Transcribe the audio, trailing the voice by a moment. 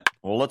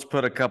Well, let's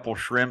put a couple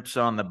shrimps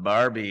on the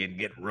Barbie and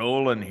get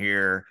rolling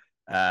here.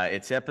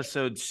 It's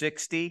episode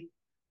 60.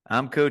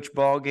 I'm Coach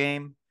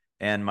Ballgame,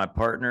 and my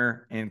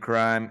partner in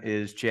crime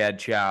is Chad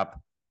Chop.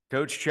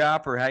 Coach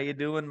Chopper, how you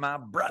doing, my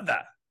brother?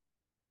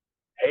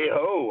 Hey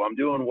ho, I'm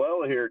doing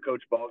well here,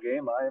 Coach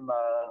Ballgame. I'm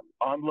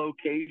on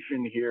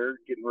location here,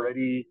 getting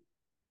ready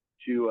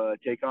to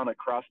take on a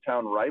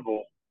crosstown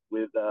rival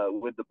with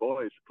the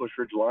boys, Push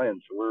Ridge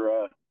Lions. So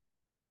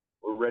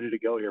we're ready to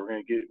go here. We're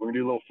gonna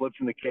do little flips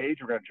in the cage.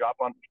 We're gonna jump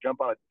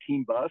on a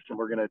team bus, and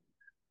we're gonna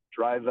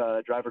drive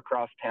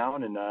across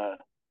town and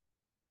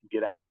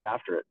get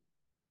after it.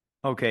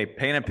 Okay,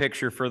 paint a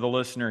picture for the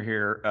listener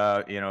here.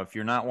 If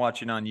you're not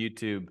watching on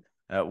YouTube,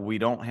 we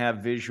don't have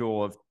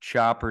visual of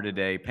Chopper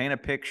today. Paint a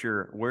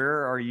picture.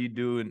 Where are you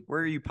doing?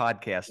 Where are you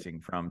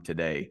podcasting from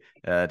today,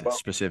 Well, well,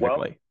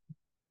 specifically?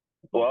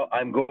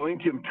 I'm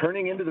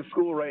turning into the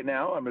school right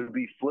now. I'm going to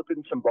be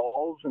flipping some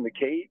balls in the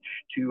cage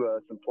to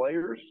some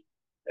players,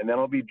 and then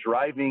I'll be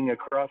driving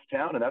across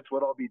town, and that's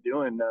what I'll be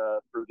doing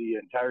for the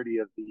entirety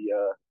of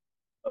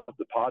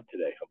the pod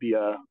today.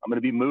 I'm going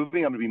to be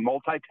moving. I'm going to be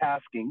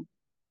multitasking,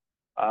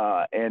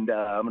 and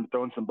I'm going to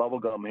throw in some bubble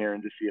gum here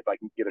and just see if I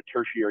can get a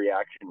tertiary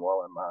action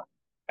while I'm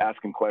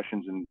asking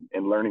questions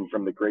and learning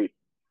from the great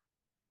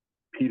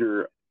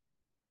Peter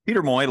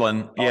Peter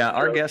Moylan. Yeah,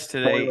 our Australia, guest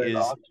today Moylan, is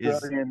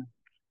Australian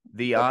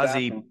the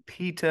Aussie assassin.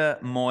 Peter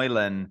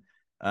Moylan.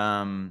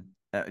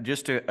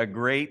 Just a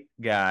great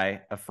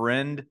guy, a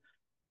friend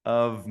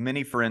of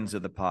many friends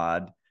of the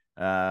pod.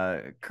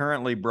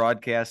 Currently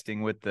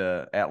broadcasting with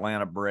the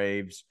Atlanta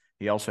Braves.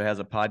 He also has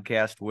a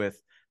podcast with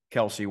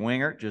Kelsey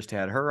Winger. Just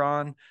had her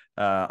on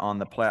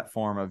the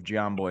platform of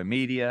John Boy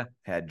Media.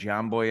 Had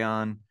John Boy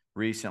on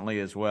recently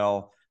as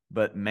well.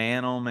 But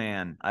man, oh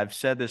man, I've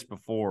said this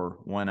before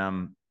when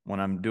I'm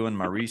doing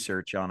my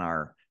research on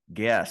our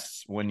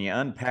guests. When you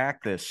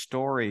unpack this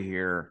story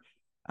here,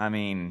 I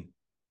mean,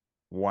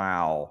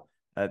 wow.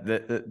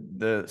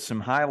 The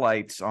some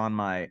highlights on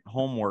my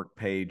homework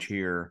page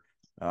here.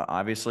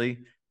 Obviously,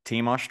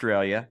 Team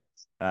Australia,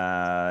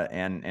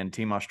 and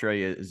Team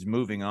Australia is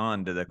moving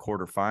on to the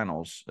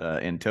quarterfinals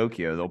in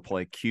Tokyo. They'll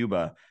play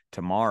Cuba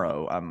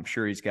tomorrow. I'm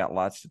sure he's got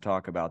lots to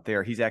talk about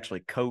there. He's actually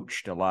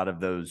coached a lot of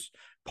those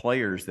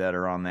players that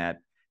are on that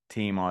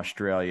Team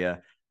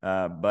Australia.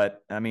 But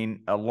I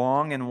mean, a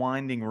long and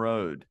winding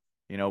road.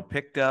 Uh,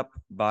 picked up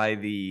by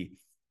the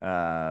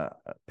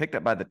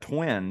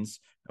Twins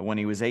when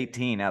he was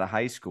 18 out of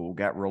high school.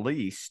 Got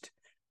released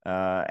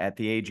at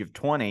the age of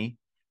 20,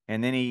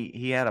 and then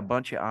he had a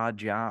bunch of odd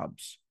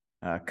jobs: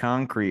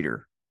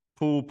 concreter,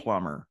 pool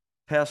plumber,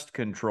 pest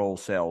control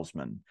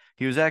salesman.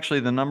 He was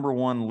actually the number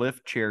one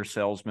lift chair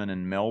salesman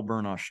in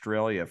Melbourne,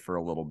 Australia for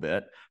a little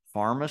bit,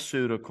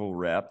 pharmaceutical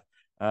rep,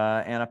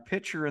 and a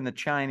pitcher in the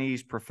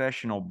Chinese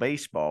Professional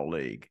Baseball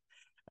League.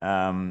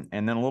 And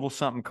then a little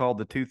something called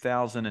the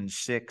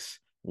 2006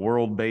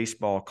 World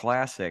Baseball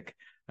Classic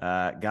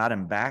got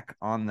him back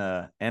on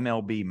the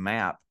MLB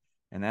map.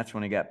 And that's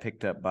when he got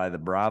picked up by the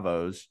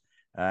Bravos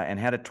and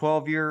had a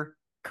 12-year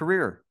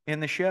career in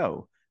the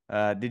show.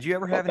 Did you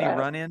ever have any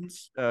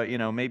run-ins?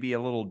 Maybe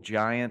a little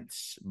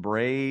Giants,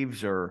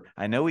 Braves, or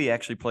I know he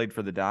actually played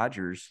for the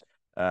Dodgers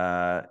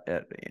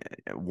at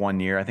 1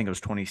 year. I think it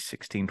was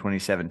 2016,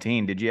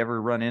 2017. Did you ever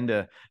run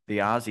into the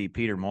Aussie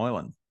Peter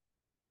Moylan?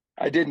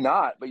 I did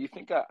not, but you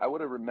think I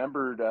would have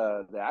remembered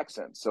the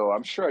accent. So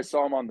I'm sure I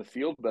saw him on the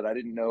field, but I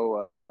didn't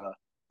know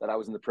that I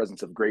was in the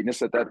presence of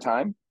greatness at that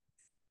time.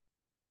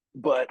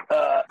 But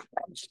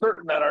I'm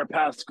certain that our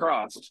paths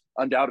crossed,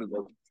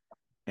 undoubtedly.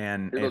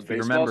 And Hear those if you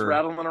baseballs remember,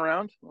 rattling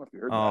around? I don't know if you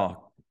heard that.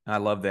 oh, I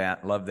love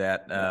that. Love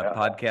that. Yeah.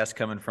 Podcast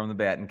coming from the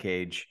batting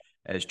cage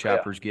as Yeah.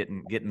 Chopper's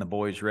getting the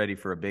boys ready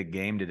for a big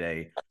game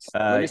today.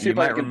 Let me see You if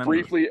I might can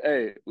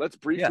remember. let's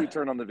briefly Yeah.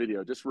 turn on the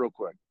video just real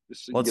quick.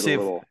 Just so you can Let's get a see if.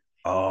 little.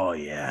 Oh,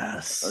 Let's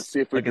yes.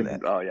 see if we Look at can.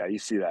 that. Oh, yeah, you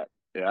see that.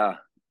 Yeah.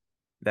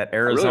 That I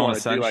really Arizona want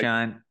to do like,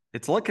 sunshine.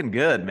 It's looking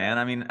good, man.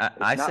 I mean, I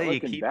it's not say you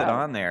looking keep it bad.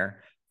 on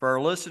there. For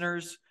our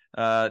listeners,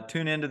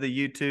 tune into the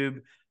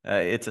YouTube.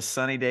 It's a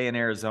sunny day in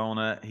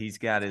Arizona. He's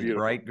got It's his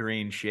beautiful. bright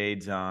green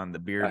shades on. The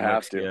I beard have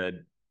looks to.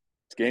 good.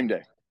 It's game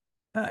day.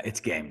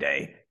 It's game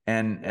day.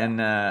 And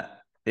Yeah.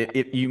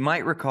 you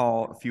might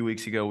recall a few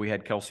weeks ago we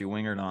had Kelsey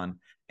Wingard on,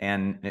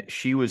 and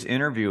she was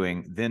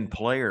interviewing then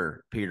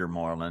player Peter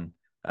Moreland,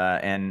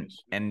 and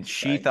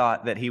she Right.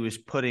 thought that he was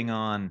putting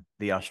on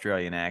the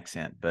Australian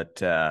accent, but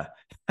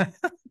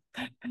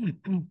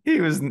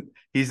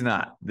he's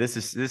not. This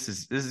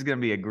is going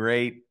to be a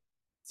great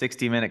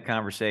 60-minute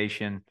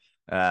conversation,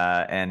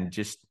 and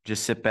just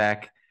sit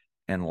back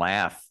and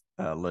laugh,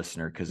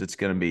 listener, because it's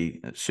going to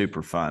be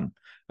super fun.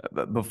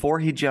 But before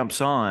he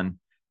jumps on,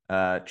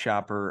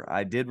 Chopper,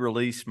 I did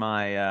release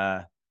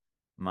my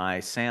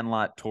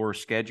Sandlot tour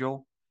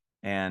schedule,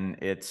 and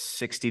it's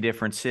 60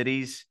 different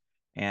cities.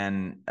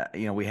 And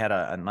we had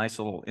a nice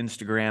little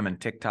Instagram and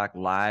TikTok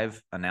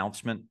live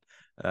announcement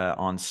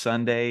on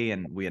Sunday,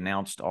 and we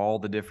announced all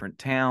the different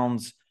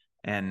towns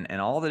and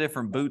all the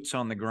different boots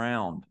on the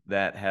ground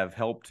that have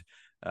helped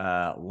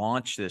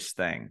launch this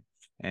thing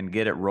and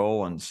get it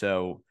rolling.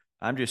 So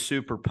I'm just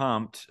super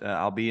pumped.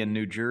 I'll be in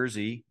New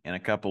Jersey in a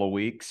couple of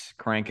weeks,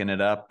 cranking it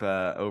up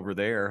over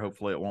there.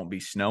 Hopefully, it won't be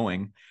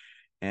snowing,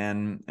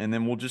 and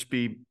then we'll just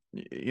be,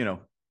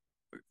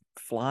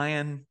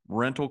 flying,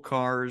 rental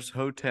cars,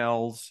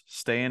 hotels,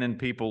 staying in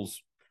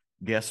people's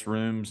guest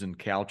rooms and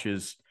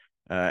couches.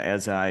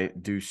 As I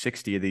do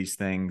 60 of these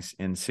things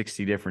in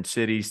 60 different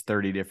cities,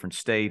 30 different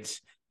states,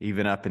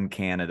 even up in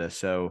Canada.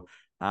 So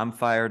I'm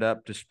fired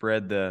up to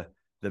spread the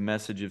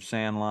message of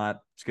Sandlot.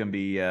 It's gonna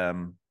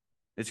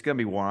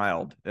be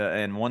wild.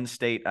 And one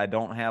state I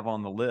don't have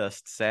on the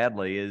list,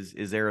 sadly,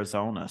 is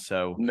Arizona.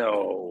 So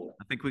No,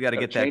 I think we got to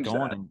gotta get that change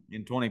going that.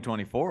 in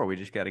 2024. We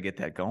just got to get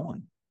that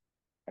going.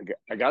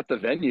 I got the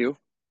venue.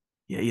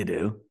 Yeah, you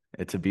do.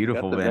 It's a I got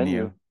beautiful the venue.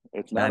 venue.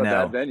 It's I not a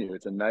bad know. venue.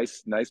 It's a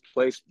nice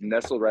place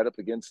nestled right up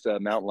against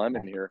Mount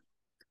Lemon here,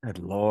 Good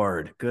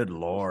Lord. Good the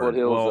Lord.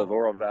 foothills of Well,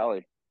 Oro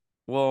Valley.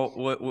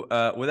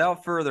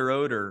 without further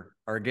odor,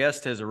 our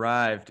guest has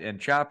arrived. And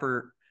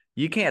Chopper,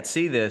 you can't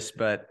see this,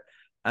 but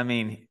I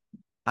mean,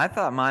 I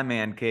thought my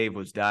man cave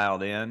was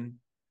dialed in.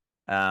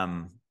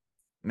 Um,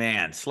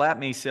 Man, slap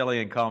me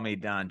silly and call me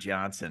Don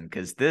Johnson,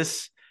 because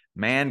this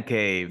man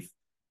cave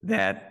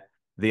that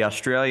the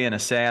Australian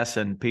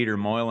assassin Peter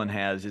Moylan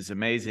has is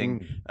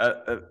amazing.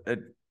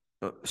 Mm.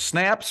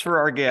 Snaps for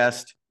our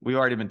guest. We've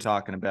already been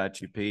talking about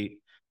you, Pete,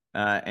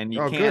 and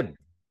Oh, good.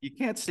 you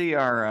can't see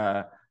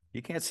our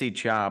you can't see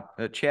Chop.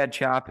 Chad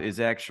Chop is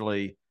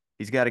actually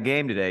he's got a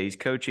game today. He's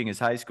coaching his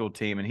high school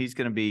team, and he's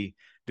going to be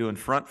doing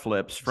front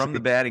flips from the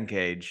See, batting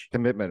cage.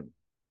 commitment.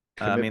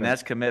 I mean, Commitment.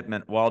 that's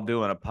commitment while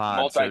doing a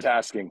pod. So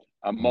Multitasking.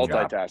 I'm Mm.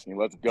 Chop, multitasking.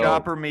 Let's go.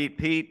 Chopper meet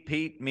Pete,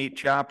 Pete meet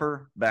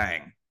Chopper,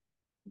 bang.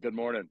 Good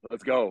morning.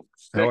 Let's go.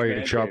 How Sick are you,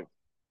 man Chop? cave.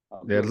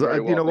 I'm Yeah, doing very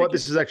you well. know what? Thank you.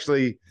 This is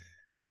actually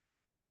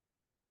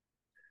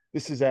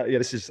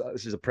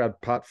this is a proud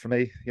part for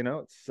me. You know,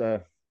 it's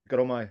got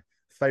all my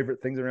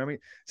favorite things around me.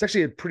 It's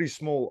actually a pretty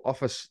small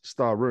office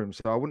style room,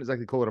 so I wouldn't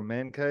exactly call it a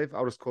man cave.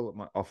 I'll just call it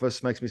my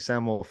office. Makes me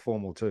sound more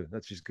formal too.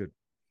 That's just good.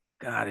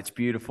 God, it's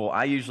beautiful.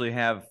 I usually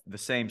have the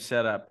same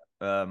setup,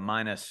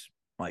 minus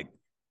like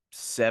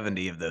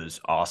 70 of those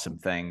awesome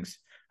things.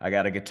 I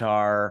got a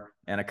guitar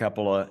and a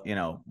couple of,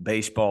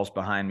 baseballs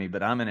behind me,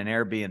 but I'm in an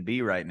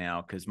Airbnb right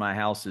now because my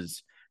house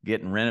is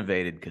getting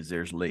renovated because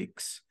there's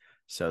leaks.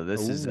 So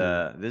this is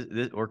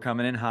Ooh, we're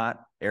coming in hot.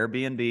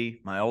 Airbnb.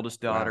 My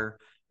oldest wow, daughter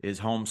is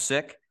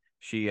homesick.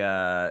 She's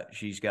got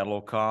a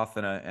little cough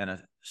and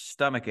a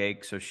stomach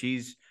ache, so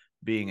she's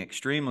being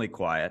extremely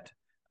quiet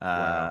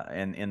wow.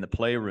 in the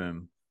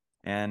playroom.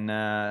 And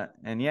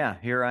yeah,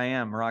 here I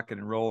am rocking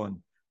and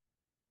rolling.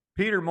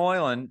 Peter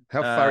Moylan,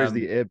 How far is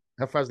the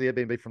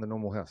Airbnb from the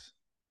normal house?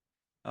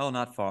 oh,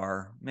 not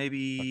far, Okay,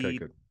 maybe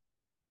good.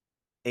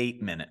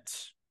 8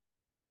 minutes.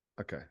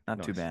 Okay,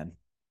 Not too nice.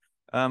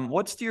 bad.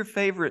 What's your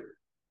favorite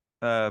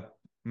uh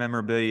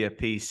memorabilia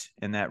piece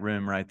in that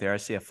room right there? I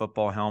see a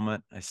football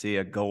helmet. I see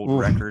a gold Ooh,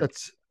 record.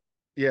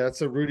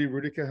 that's a Rudy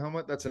Rudiker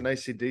helmet. That's an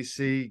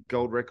ACDC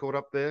gold record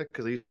up there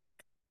because he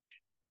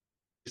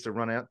used to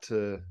run out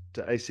to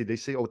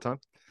ACDC all the time.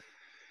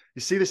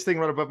 You see this thing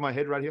right above my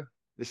head right here?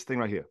 This thing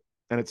right here.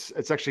 And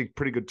it's actually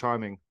pretty good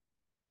timing.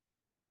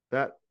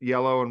 That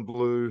yellow and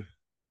blue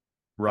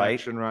Right.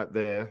 action right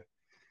there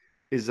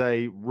is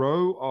a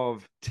row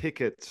of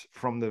tickets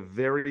from the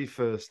very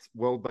first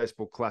World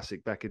Baseball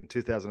Classic back in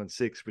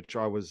 2006, which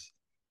I was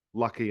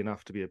lucky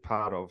enough to be a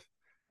part of,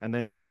 and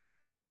then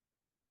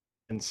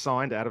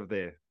signed out of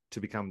there to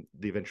become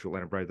the eventual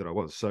Atlanta Brave that I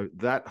was. So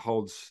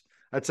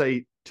that's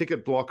a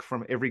ticket block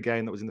from every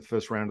game that was in the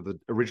first round of the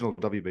original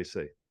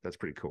WBC. That's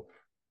pretty cool.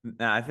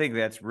 Now, I think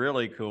that's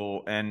really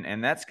cool,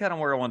 and that's kind of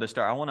where I wanted to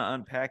start. I want to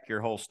unpack your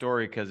whole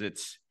story because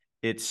it's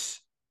it's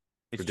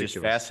just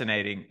Ridiculous.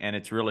 fascinating and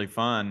it's really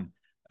fun.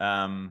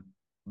 Um,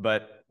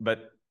 but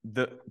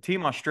the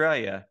Team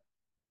Australia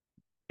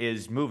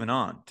is moving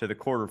on to the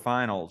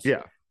quarterfinals.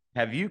 Yeah,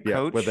 Have you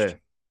yeah, we're coached? there.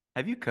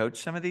 Have you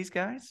coached some of these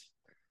guys?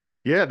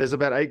 Yeah, there's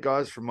about 8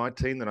 guys from my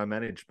team that I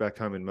manage back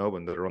home in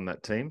Melbourne that are on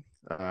that team.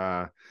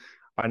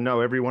 I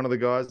know every one of the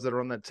guys that are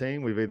on that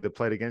team. We've either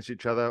played against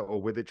each other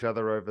or with each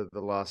other over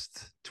the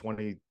last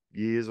 20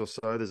 years or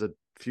so. There's a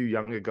few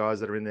younger guys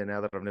that are in there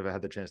now that I've never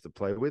had the chance to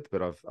play with,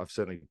 but I've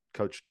certainly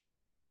coached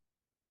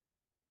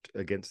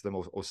against them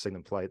or seen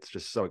them play. It's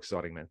just so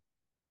exciting, man.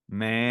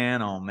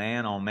 Man, oh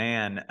man, oh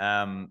man.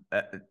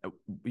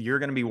 You're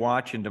going to be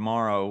watching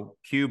tomorrow,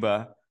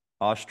 Cuba,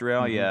 Mm-hmm.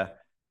 Australia.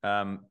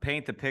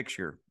 Paint the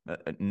picture.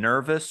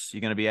 Nervous?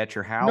 You're going to be at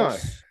your No,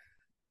 house?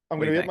 I'm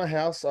What going do to you be at think? my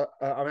house.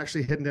 I'm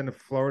actually heading down to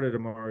Florida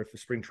tomorrow for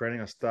spring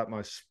training. I start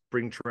my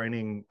spring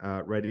training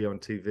radio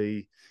and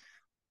TV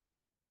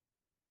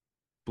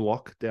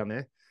block down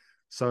there.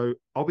 So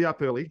I'll be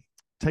up early.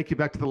 Take you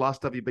back to the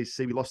last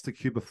WBC. We lost to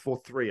Cuba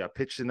 4-3. I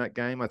pitched in that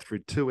game. I threw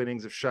 2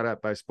 innings of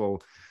shutout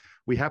baseball.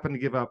 We happened to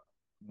give up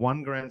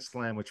one grand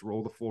slam, which were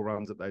all the 4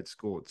 runs that they'd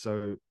scored.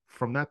 So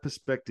from that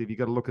perspective, you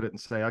got to look at it and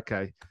say,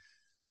 okay,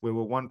 we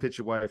were one pitch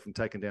away from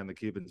taking down the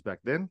Cubans back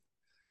then.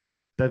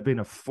 They've been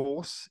a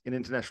force in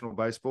international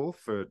baseball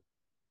for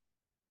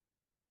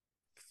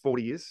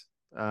 40 years.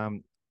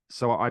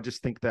 So I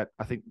just think that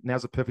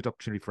now's a perfect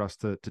opportunity for us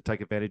to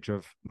take advantage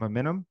of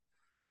momentum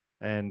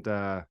and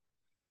a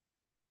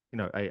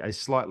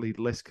slightly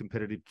less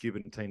competitive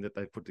Cuban team that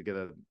they've put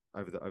together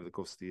over the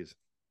course of the years.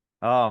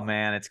 Oh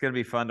man, it's going to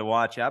be fun to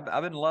watch. I've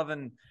been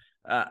loving.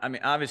 I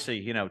mean,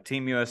 obviously,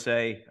 Team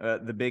USA,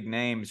 the big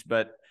names,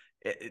 but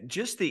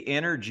just the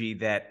energy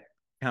that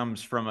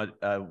comes from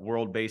a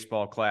World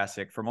Baseball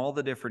Classic, from all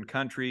the different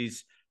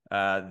countries,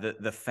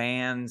 the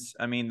fans.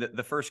 I mean,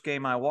 the first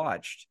game I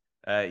watched,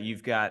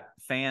 you've got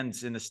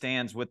fans in the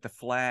stands with the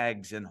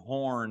flags and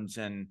horns,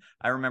 and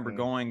I remember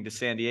going to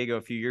San Diego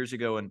a few years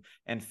ago,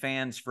 and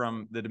fans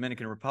from the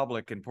Dominican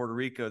Republic and Puerto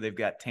Rico, they've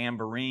got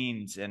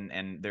tambourines,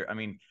 and they're. I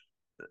mean,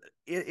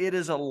 it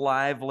is a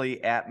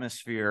lively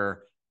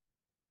atmosphere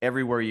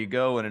everywhere you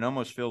go, and it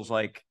almost feels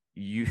like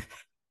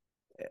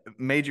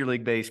Major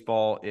League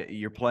Baseball,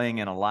 you're playing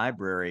in a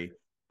library.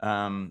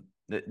 Do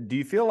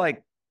you feel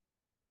like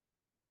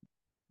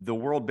the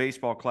World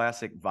Baseball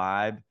Classic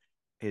vibe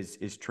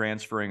is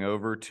transferring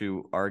over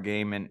to our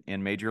game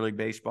in Major League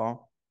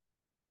Baseball?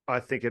 I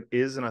think it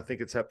is, and I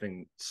think it's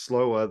happening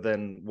slower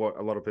than what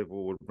a lot of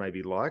people would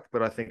maybe like,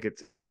 but I think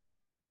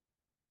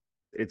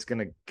it's going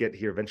to get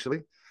here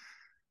eventually.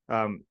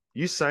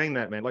 You saying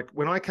that, man, like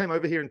when I came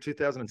over here in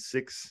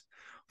 2006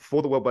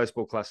 for the World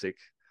Baseball Classic,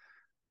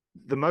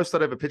 the most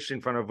I'd ever pitched in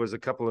front of was a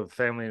couple of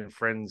family and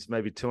friends,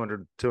 maybe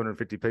 200,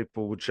 250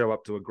 people would show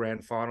up to a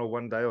grand final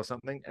one day or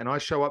something. And I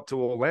show up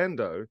to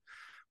Orlando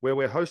where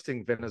we're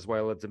hosting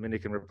Venezuela,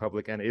 Dominican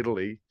Republic, and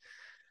Italy.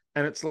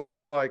 And it's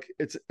like,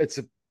 it's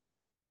a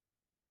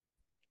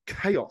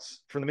chaos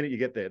from the minute you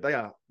get there. They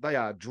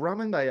are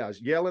drumming, they are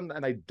yelling,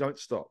 and they don't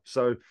stop.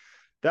 So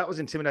that was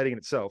intimidating in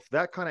itself.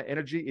 That kind of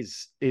energy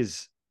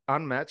is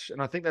unmatched.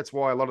 And I think that's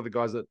why a lot of the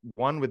guys that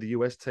won with the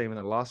US team in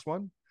the last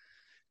one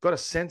got a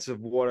sense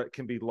of what it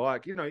can be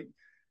like.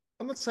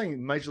 I'm not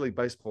saying Major League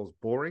Baseball is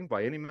boring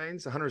by any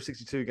means.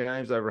 162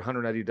 games over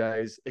 180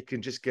 days. It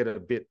can just get a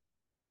bit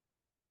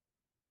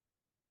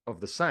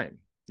of the same.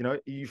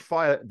 You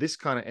fire this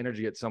kind of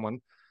energy at someone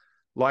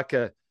like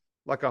a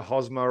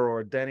Hosmer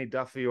or a Danny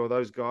Duffy or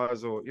those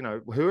guys, or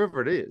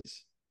whoever it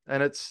is,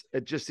 and it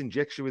just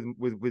injects you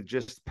with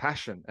just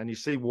passion, and you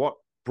see what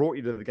brought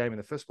you to the game in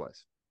the first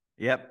place.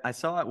 Yep, I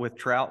saw it with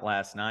Trout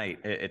last night.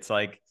 It's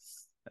like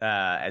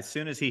as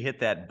soon as he hit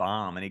that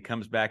bomb and he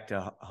comes back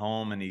to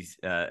home and he's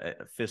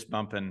fist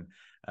bumping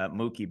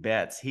Mookie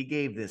Betts, he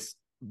gave this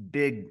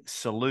big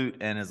salute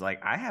and is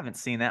like, I haven't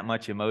seen that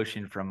much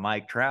emotion from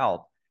Mike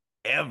Trout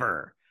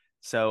ever.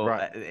 So,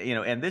 Right.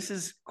 And this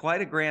is quite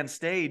a grand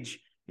stage,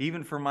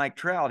 even for Mike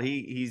Trout.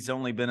 He's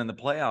only been in the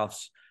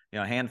playoffs,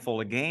 a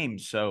handful of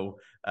games. So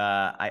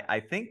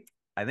I think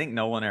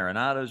Nolan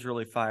Arenado's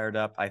really fired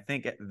up. I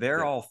think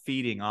they're all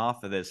feeding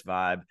off of this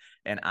vibe,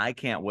 and I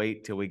can't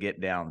wait till we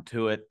get down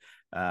to it.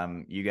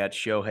 You got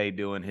Shohei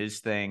doing his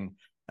thing,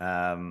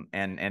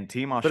 and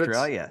Team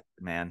Australia,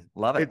 man,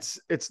 love it.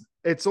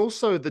 It's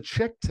also the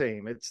Czech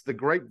team. It's the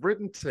Great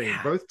Britain team.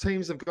 Yeah. Both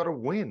teams have got to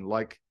win.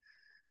 Like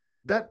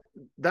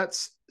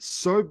that's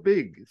so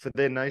big for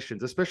their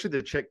nations, especially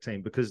the Czech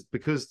team,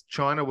 because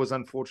China was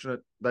unfortunate.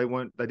 They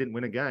didn't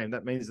win a game.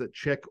 That means that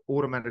Czech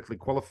automatically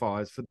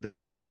qualifies for the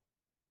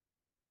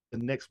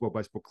next World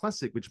Baseball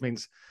Classic, which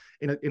means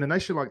in a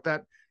nation like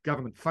that,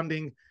 government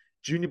funding,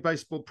 junior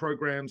baseball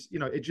programs,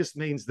 it just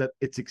means that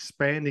it's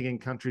expanding in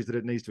countries that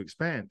it needs to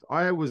expand.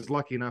 I was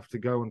lucky enough to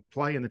go and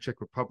play in the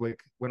Czech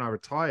Republic when I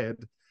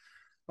retired.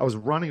 I was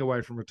running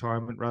away from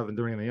retirement rather than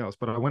doing anything else,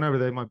 but I went over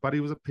there. My buddy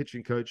was a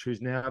pitching coach who's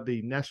now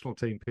the national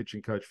team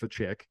pitching coach for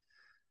Czech.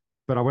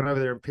 But I went over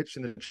there and pitched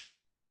in the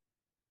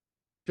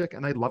Czech,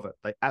 and they love it.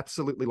 They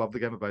absolutely love the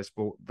game of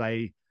baseball.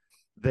 They're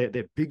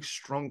big,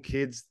 strong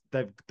kids.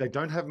 They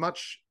don't have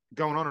much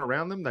going on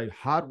around them. They're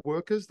hard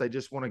workers. They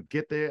just want to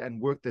get there and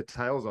work their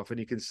tails off, and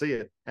you can see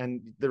it. And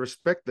the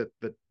respect that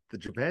the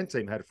Japan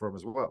team had for them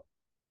as well.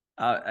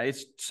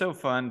 It's so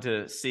fun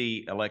to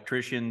see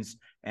electricians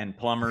and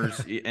plumbers,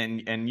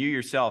 and you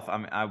yourself.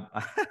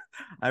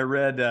 I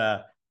read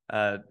a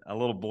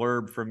little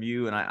blurb from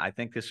you, and I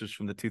think this was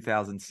from the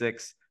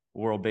 2006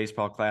 World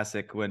Baseball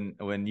Classic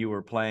when you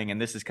were playing, and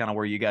this is kind of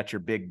where you got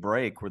your big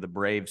break, where the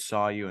Braves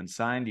saw you and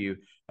signed you.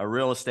 A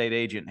real estate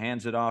agent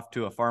hands it off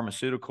to a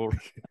pharmaceutical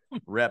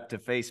rep to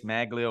face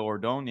Maglio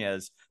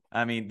Ordonez.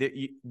 I mean,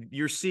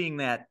 you're seeing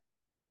that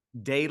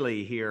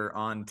daily here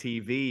on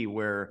TV,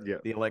 where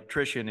the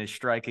electrician is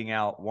striking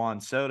out Juan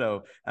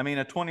Soto. I mean,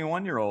 a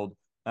 21-year-old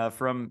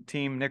from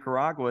Team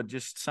Nicaragua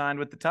just signed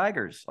with the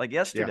Tigers like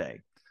yesterday.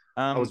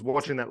 I was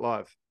watching that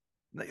live.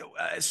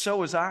 So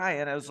was I,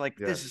 and I was like,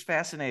 this is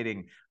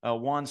fascinating.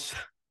 Juan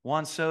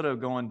Soto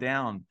going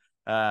down,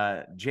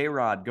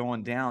 J-Rod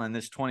going down, and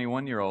this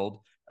 21-year-old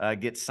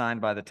gets signed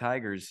by the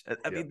Tigers.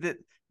 I mean,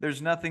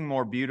 there's nothing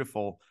more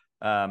beautiful.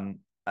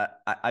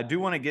 I do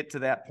want to get to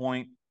that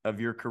point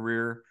of your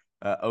career,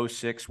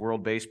 06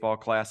 World Baseball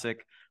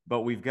Classic,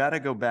 but we've got to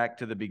go back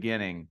to the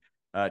beginning.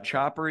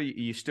 Chopper,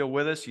 you still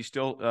with us? You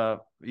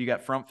still you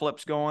got front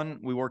flips going?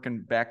 We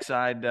working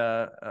backside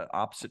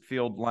opposite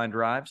field line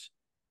drives?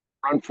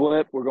 Front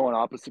flip. We're going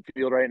opposite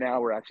field right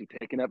now. We're actually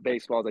picking up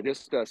baseballs. I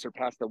just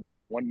surpassed the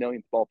 1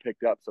 millionth ball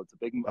picked up, so it's a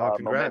big Oh, momentous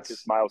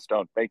congrats.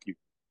 milestone. Thank you.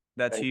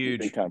 That's Thank you.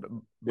 huge. Big time.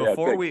 Yeah, it's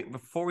Before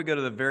big. we go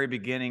to the very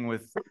beginning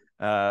with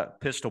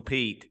Pistol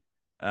Pete,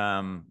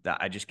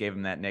 I just gave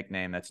him that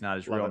nickname. That's not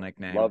his real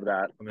nickname. Love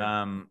that.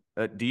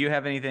 Do you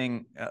have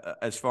anything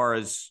as far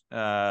as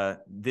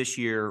this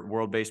year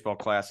World Baseball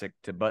Classic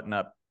to button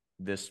up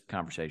this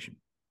conversation?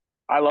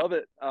 I love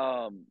it.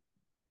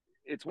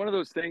 It's one of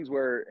those things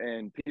where,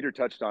 and Peter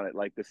touched on it,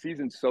 like the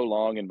season's so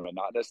long and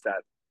monotonous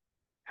that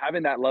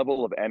having that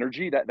level of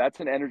energy, that's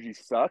an energy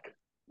suck,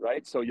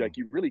 right? So like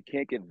you really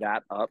can't get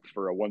that up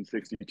for a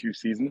 162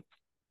 season.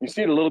 You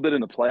see it a little bit in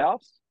the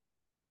playoffs,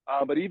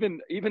 but even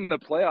the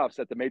playoffs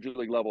at the major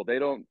league level, they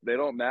don't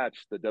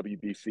match the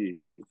WBC.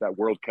 It's that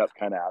World Cup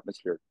kind of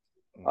atmosphere.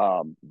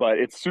 But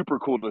it's super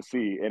cool to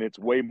see, and it's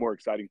way more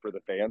exciting for the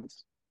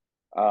fans.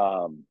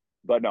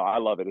 But no, I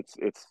love it.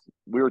 It's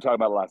we were talking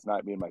about it last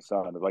night, me and my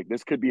son. Like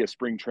this could be a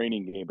spring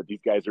training game, but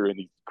these guys are in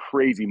these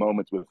crazy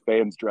moments with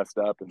fans dressed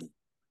up and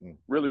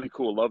really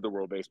cool. Love the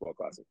World Baseball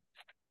Classic.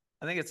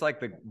 I think it's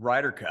like the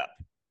Ryder Cup,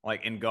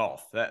 like in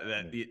golf.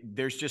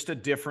 There's just a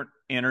different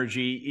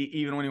energy.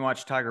 Even when you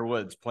watch Tiger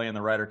Woods play in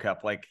the Ryder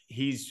Cup, like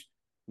he's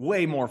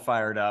way more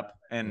fired up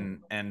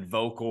and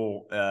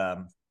vocal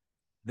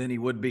than he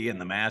would be in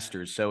the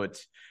Masters. So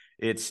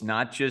it's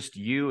not just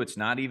you. It's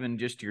not even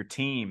just your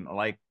team.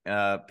 Like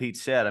Pete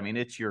said, I mean,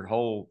 it's your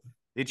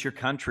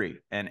country.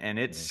 And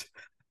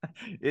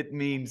it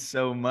means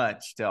so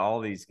much to all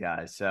these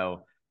guys.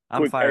 So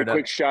I'm fired up.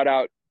 Quick shout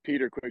out,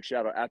 Peter, quick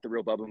shout out at the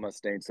Real Bubba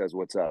Mustaine says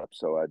what's up.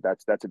 So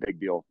that's a big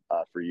deal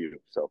for you.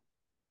 So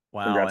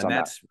wow.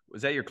 And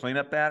was that your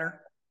cleanup batter?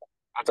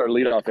 That's our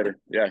leadoff hitter.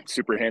 Yeah.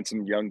 Super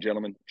handsome young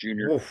gentleman,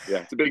 junior. Oof. Yeah.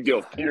 It's a big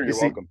deal. Peter, you're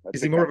welcome.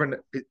 Is he more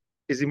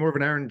of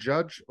an Aaron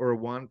Judge or a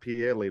Juan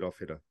Pierre leadoff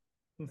hitter?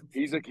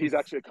 He's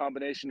actually a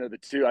combination of the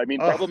two. I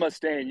mean, Bubba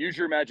Mustaine, use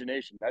your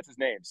imagination. That's his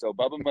name. So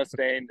Bubba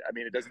Mustaine, I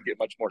mean, it doesn't get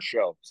much more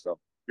show. So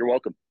you're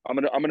welcome. I'm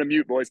gonna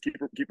mute, boys. Keep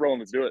rolling.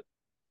 Let's do it.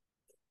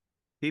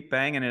 Keep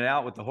banging it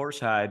out with the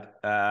horsehide.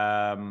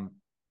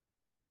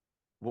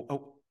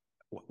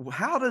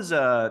 How does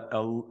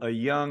a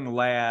young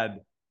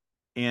lad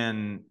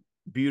in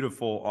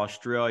beautiful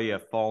Australia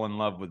fall in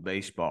love with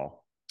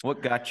baseball?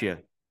 What got you?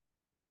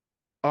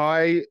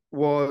 I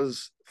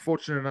was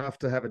fortunate enough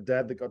to have a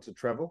dad that got to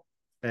travel,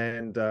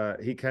 and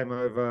he came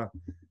over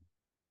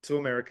to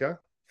America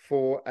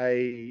for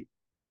a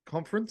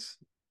conference,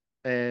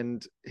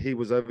 and he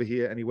was over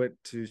here and he went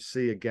to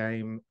see a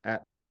game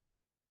at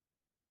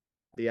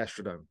the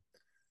Astrodome.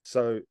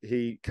 So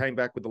he came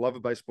back with the love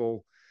of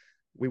baseball.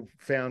 We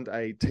found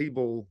a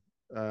T-ball,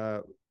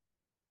 I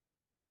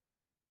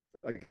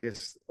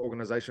guess,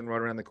 organization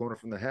right around the corner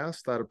from the house,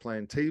 started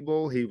playing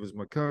T-ball. He was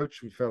my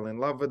coach. We fell in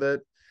love with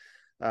it.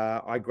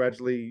 I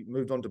gradually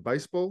moved on to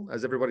baseball,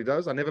 as everybody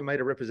does. I never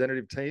made a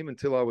representative team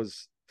until I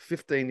was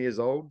 15 years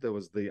old. There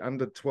was the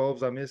under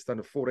 12s I missed,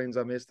 under 14s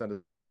I missed,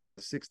 under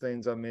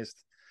 16s I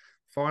missed.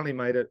 Finally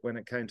made it when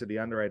it came to the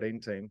under 18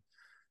 team.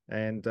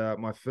 And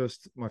my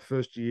first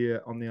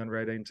year on the under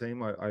 18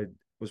 team, I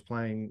was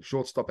playing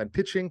shortstop and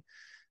pitching.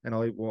 And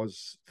I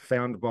was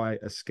found by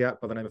a scout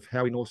by the name of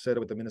Howie Norsetter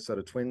with the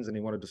Minnesota Twins, and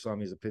he wanted to sign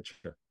me as a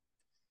pitcher.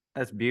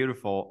 That's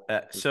beautiful.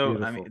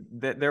 Beautiful. I mean,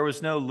 there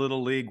was no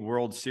Little League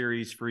World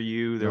Series for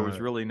you. There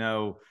was really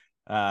no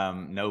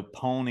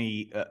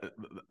pony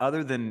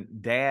other than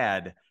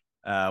Dad.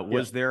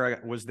 Was there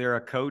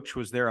a coach?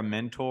 Was there a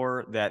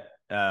mentor that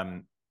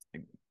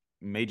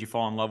made you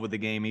fall in love with the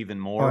game even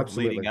more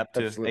leading up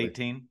to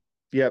 18?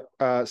 Yep.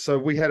 So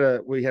we had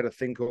a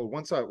thing called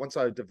once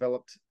I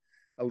developed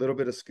a little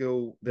bit of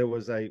skill, there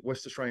was a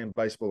West Australian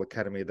Baseball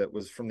Academy that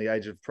was from the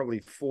age of probably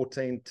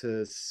 14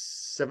 to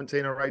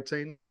 17 or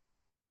 18.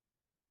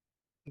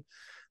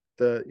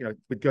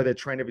 We'd go there,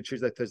 train every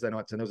Tuesday, Thursday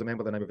nights, and there was a man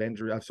by the name of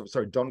Andrew.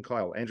 Don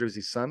Kyle. Andrew is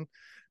his son.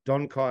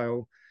 Don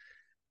Kyle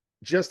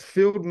just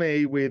filled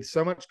me with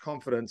so much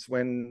confidence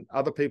when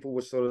other people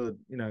were sort of,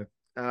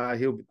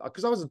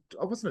 because I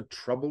wasn't a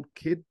troubled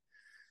kid,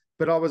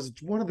 but I was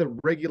one of the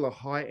regular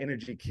high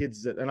energy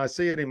kids and I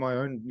see it in my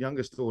own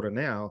youngest daughter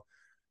now.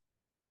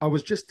 I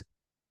was just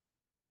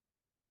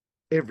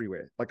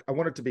everywhere. Like I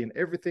wanted to be in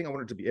everything. I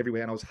wanted to be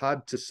everywhere, and I was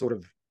hard to sort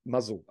of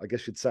muzzle, I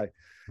guess you'd say.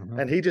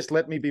 And he just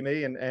let me be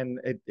me, and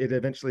it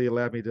eventually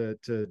allowed me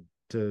to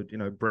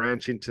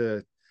branch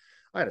into.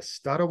 I had a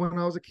stutter when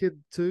I was a kid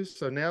too,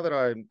 so now that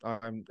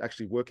I'm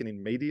actually working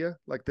in media,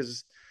 like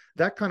there's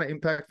that kind of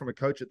impact from a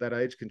coach at that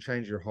age can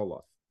change your whole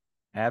life.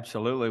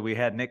 Absolutely. We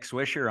had Nick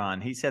Swisher on.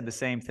 He said the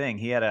same thing.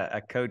 He had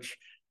a coach.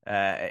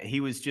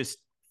 He was just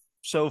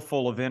so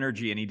full of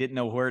energy, and he didn't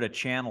know where to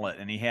channel it,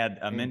 and he had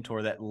a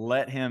mentor that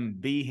let him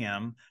be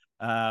him.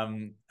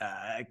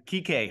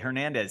 Kike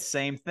Hernandez,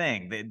 same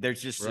thing. There's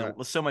just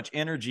so much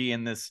energy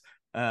in this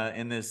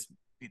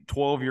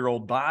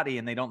 12-year-old body,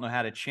 and they don't know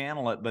how to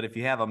channel it. But if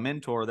you have a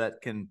mentor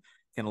that can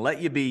let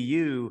you be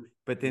you,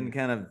 but then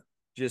kind of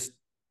just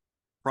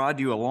prod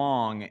you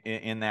along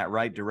in that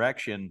right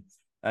direction,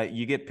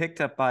 you get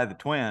picked up by the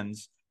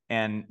Twins,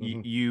 and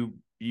you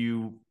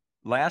you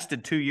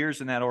lasted 2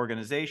 years in that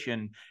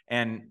organization,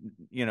 and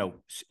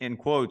in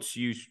quotes,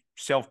 you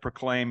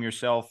self-proclaim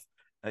yourself.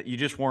 You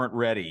just weren't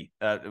ready.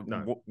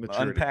 No,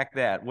 maturity. Unpack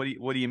that.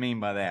 What do you mean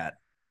by that?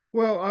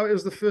 Well, it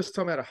was the first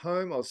time out of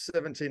home. I was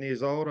 17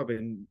 years old. I've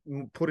been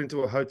put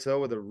into a hotel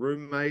with a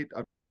roommate.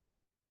 I've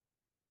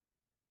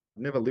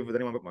never lived with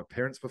anyone but my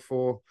parents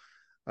before.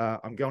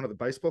 I'm going to the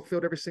baseball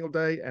field every single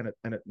day, and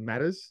it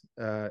matters.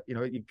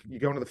 You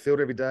go into the field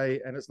every day,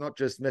 and it's not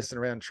just messing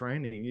around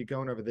training. You're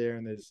going over there,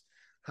 and there's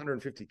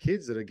 150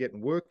 kids that are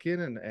getting work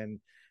in, and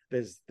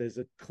there's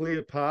a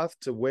clear path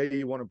to where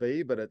you want to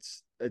be, but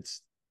it's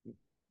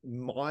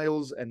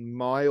miles and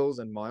miles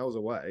and miles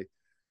away.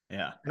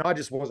 Yeah. And I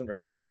just wasn't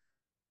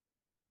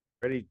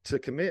ready to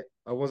commit.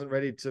 I wasn't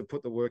ready to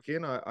put the work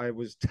in. I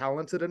was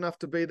talented enough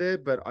to be there,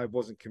 but I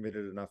wasn't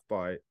committed enough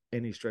by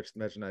any stretch of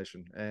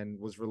imagination, and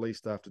was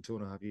released after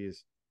 2.5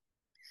 years.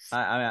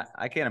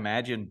 I can't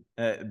imagine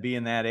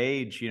being that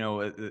age.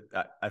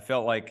 I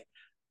felt like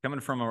coming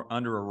from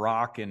under a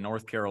rock in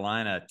North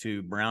Carolina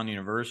to Brown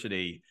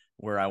University,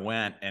 where I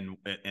went, and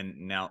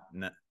now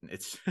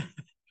it's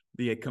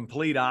the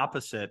complete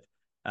opposite.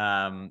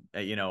 I'm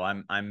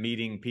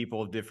meeting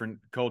people of different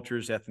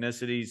cultures,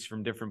 ethnicities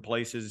from different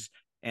places,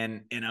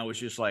 and I was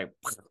just like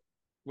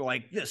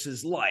this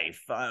is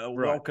life. Right.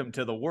 Welcome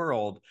to the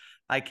world.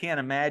 I can't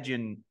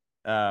imagine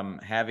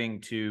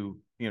having to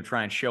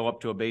try and show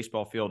up to a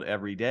baseball field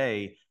every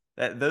day.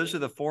 Those are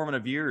the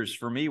formative years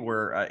for me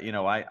where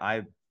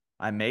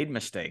I made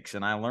mistakes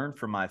and I learned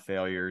from my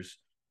failures.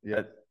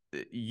 Yeah.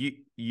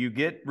 You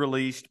get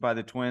released by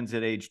the Twins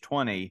at age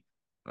 20.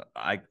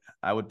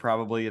 I would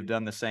probably have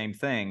done the same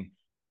thing.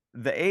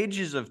 The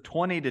ages of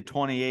 20 to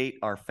 28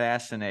 are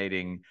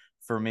fascinating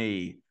for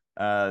me.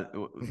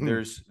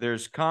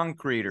 There's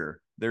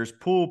concreter, there's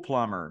pool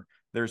plumber,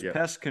 there's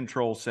pest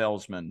control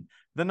salesman,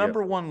 the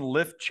number one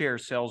lift chair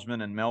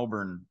salesman in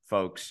Melbourne,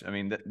 folks. I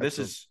mean,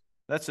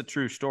 that's a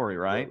true story,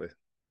 right?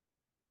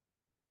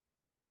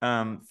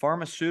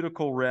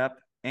 Pharmaceutical rep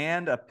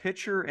and a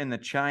pitcher in the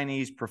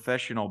Chinese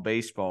Professional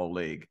Baseball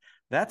League.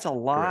 That's a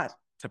lot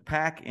to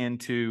pack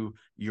into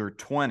your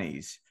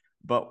 20s.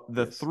 But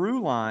the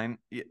through line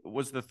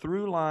was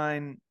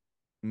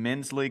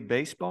men's league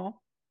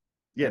baseball.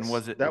 Yes, and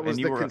was it? That was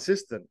the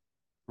consistent.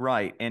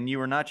 Right, and you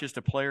were not just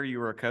a player; you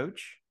were a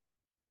coach.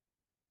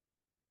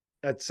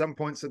 At some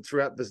points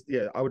throughout this,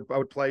 I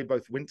would play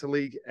both winter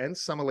league and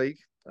summer league.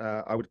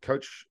 I would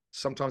coach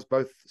sometimes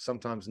both,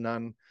 sometimes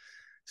none.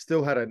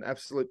 Still had an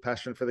absolute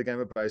passion for the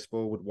game of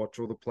baseball. Would watch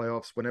all the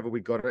playoffs whenever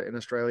we got it in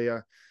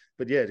Australia.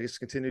 But just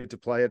continued to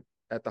play it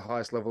at the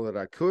highest level that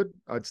I could.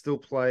 I'd still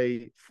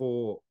play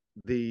for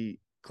the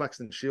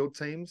Claxton Shield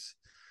teams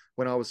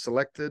when I was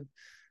selected,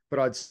 but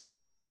I'd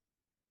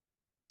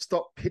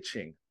stop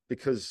pitching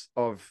because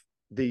of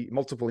the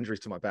multiple injuries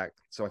to my back.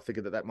 So I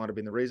figured that might have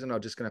been the reason.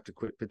 I'm just going to have to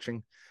quit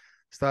pitching.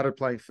 Started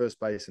playing first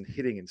base and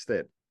hitting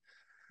instead.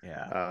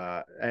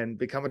 And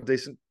become a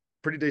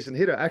pretty decent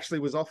hitter. Actually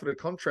was offered a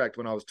contract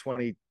when I was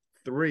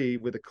 23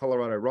 with the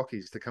Colorado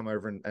Rockies to come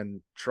over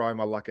and try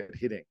my luck at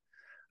hitting.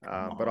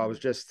 But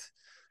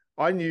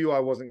I knew I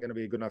wasn't going to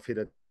be a good enough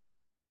hitter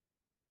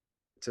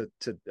to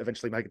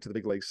eventually make it to the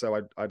big leagues. So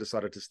I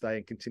decided to stay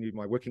and continued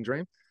my working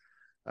dream.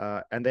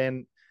 And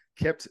then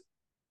kept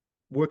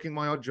working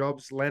my odd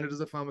jobs, landed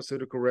as a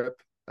pharmaceutical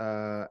rep,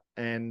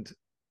 and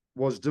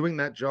was doing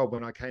that job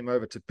when I came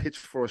over to pitch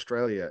for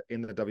Australia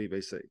in the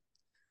WBC.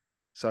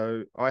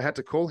 So I had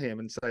to call him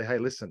and say, hey,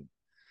 listen,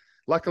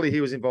 luckily he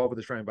was involved with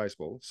Australian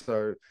baseball,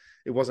 so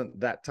it wasn't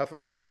that tough of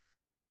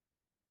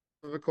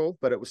a call,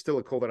 but it was still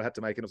a call that I had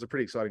to make, and it was a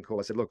pretty exciting call.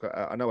 I said, look,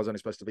 I know I was only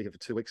supposed to be here for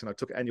 2 weeks, and I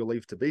took annual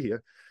leave to be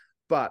here,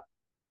 but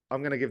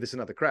I'm going to give this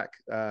another crack.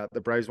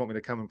 The Braves want me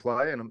to come and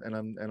play, and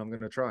I'm going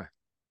to try.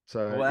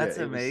 So that's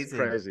amazing.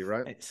 Crazy,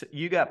 right? So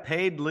you got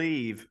paid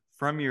leave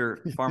from your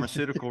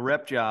pharmaceutical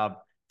rep job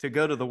to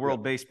go to the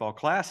World Baseball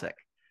Classic.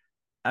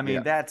 I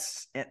mean, that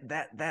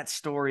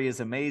story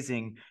is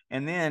amazing.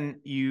 And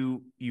then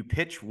you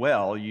pitch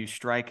well, you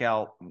strike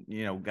out,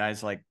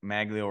 guys like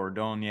Maglio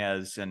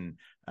Ordonez and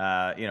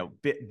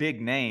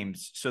big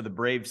names. So the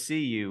Braves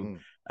see you.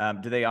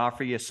 Do they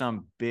offer you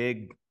some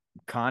big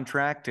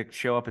contract to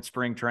show up at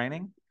spring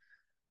training?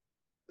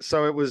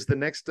 So it was the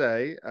next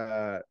day.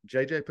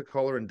 JJ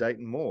Picola and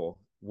Dayton Moore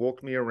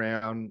walked me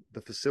around the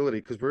facility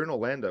because we're in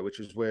Orlando, which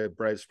is where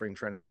Braves spring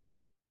training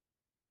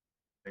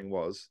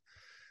was.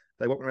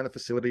 They walked me around the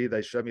facility.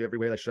 They showed me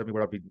everywhere. They showed me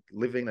where I'd be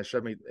living. They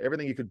showed me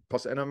everything you could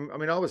possibly.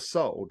 And I was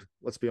sold.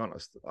 Let's be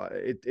honest.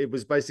 It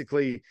was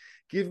basically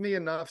give me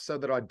enough so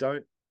that I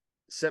don't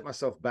set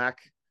myself back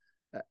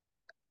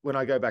when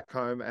I go back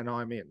home and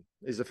I'm in.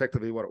 Is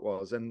effectively what it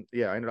was. And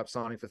I ended up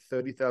signing for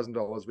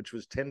 $30,000, which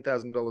was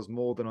 $10,000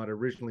 more than I'd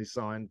originally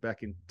signed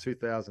back in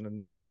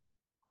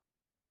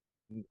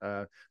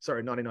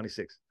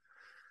 1996.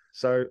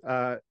 So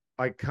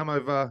I come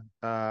over.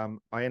 I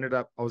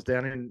was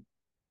down in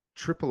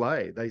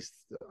AAA.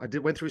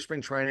 Went through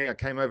spring training. I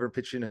came over and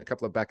pitched in a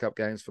couple of backup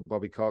games for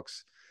Bobby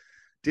Cox.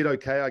 did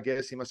okay, I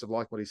guess. He must have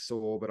liked what he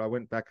saw, but I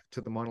went back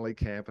to the minor league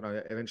camp and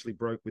I eventually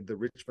broke with the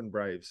Richmond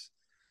Braves.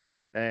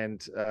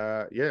 And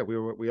yeah,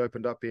 we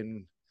opened up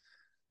in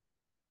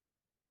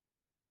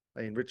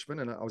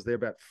Richmond, and I was there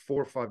about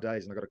 4 or 5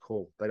 days, and I got a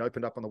call. They'd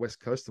opened up on the West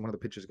Coast, and one of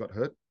the pitchers got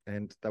hurt,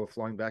 and they were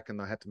flying back,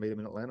 and I had to meet him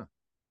in Atlanta.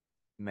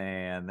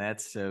 Man,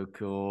 that's so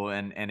cool.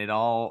 And it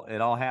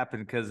all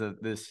happened because of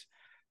this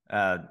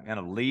kind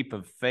of leap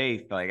of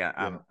faith. Like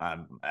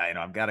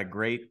I've got a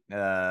great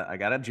I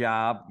got a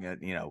job,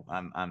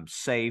 I'm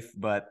safe,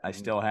 but I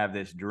still have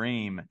this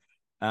dream.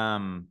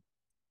 Um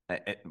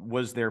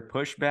was there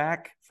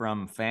pushback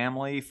from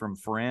family, from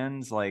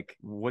friends? Like,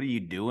 what are you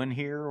doing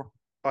here?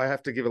 I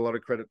have to give a lot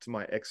of credit to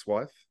my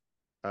ex-wife.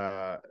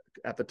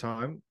 At the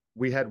time,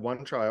 we had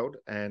one child,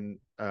 and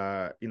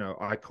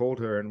I called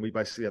her, and we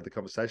basically had the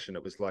conversation.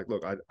 It was like,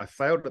 look, I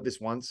failed at this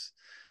once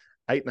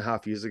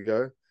 8.5 years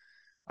ago.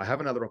 I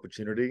have another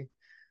opportunity.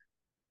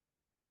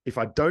 If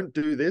I don't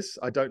do this,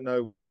 I don't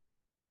know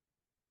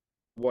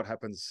what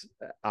happens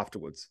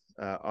afterwards.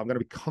 I'm going to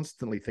be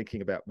constantly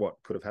thinking about what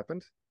could have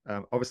happened.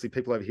 Obviously,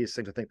 people over here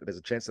seem to think that there's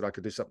a chance that I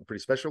could do something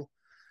pretty special.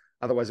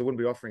 Otherwise, I wouldn't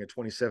be offering a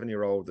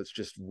 27-year-old that's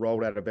just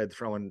rolled out of bed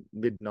throwing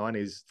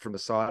mid-90s from the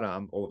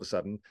sidearm all of a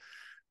sudden.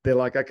 They're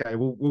like, okay,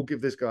 we'll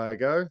give this guy a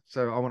go.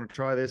 So I want to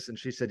try this. And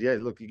she said, yeah,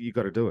 look, you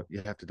got to do it.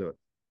 You have to do it.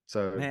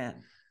 So,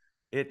 man,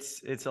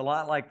 it's a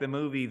lot like the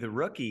movie The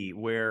Rookie,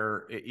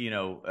 where 8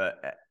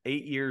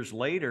 years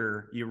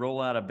later you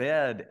roll out of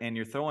bed and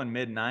you're throwing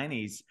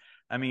mid-90s.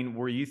 I mean,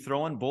 were you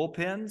throwing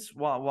bullpens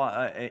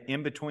while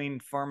in between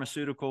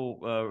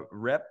pharmaceutical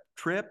rep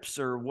trips,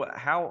 or what?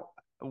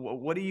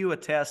 What do you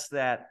attest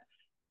that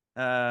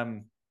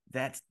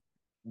that's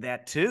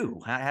that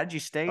too? How did you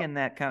stay in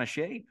that kind of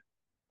shape?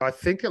 I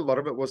think a lot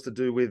of it was to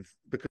do with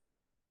because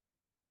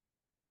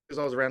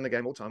I was around the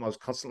game all the time. I was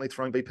constantly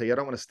throwing BP. I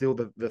don't want to steal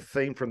the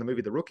theme from the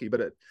movie The Rookie,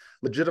 but it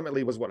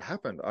legitimately was what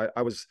happened.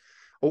 I was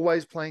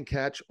always playing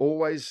catch,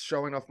 always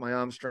showing off my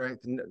arm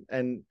strength,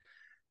 and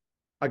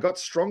I got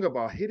stronger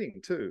by hitting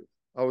too.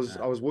 I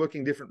was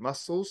working different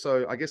muscles,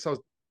 so I guess I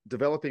was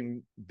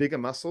developing bigger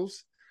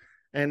muscles.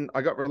 And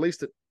I got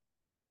released at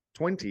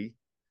 20.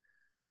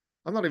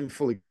 I'm not even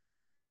fully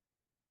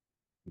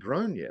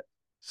grown yet.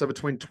 So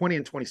between 20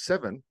 and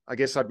 27, I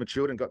guess I'd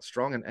matured and got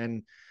strong,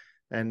 I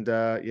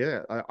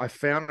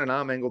found an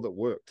arm angle that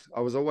worked.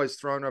 I was always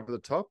thrown over the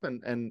top,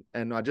 and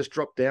I just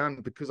dropped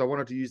down because I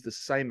wanted to use the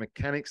same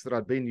mechanics that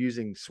I'd been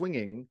using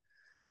swinging,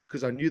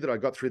 because I knew that I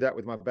got through that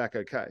with my back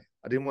okay.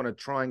 I didn't want to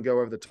try and go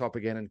over the top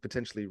again and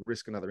potentially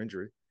risk another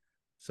injury.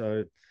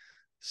 So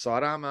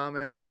sidearm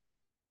arm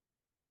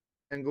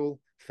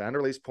angle, found a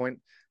release point.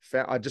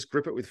 I just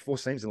grip it with four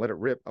seams and let it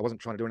rip. I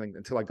wasn't trying to do anything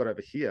until I got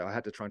over here. I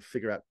had to try and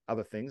figure out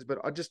other things, but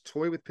I just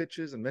toy with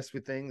pitches and mess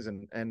with things.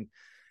 And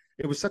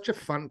it was such a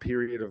fun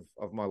period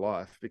of my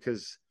life,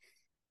 because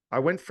I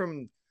went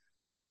from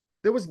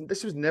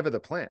this was never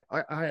the plan.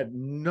 I had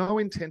no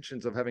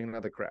intentions of having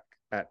another crack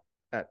at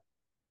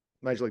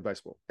Major League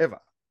Baseball ever,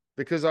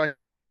 because I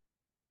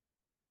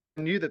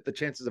knew that the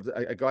chances of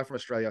a guy from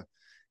Australia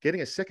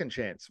getting a second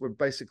chance were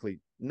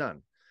basically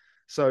none.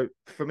 So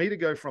for me to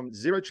go from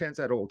zero chance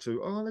at all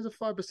to, oh, there's a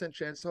 5%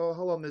 chance. Oh,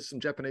 hold on, there's some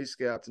Japanese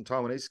scouts and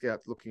Taiwanese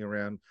scouts looking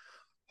around.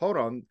 Hold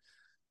on,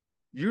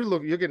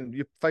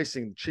 you're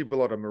facing cheap a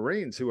lot of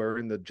Marines who are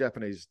in the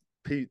Japanese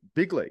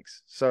big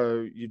leagues.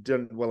 So you've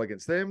done well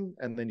against them,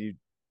 and then you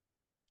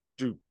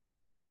do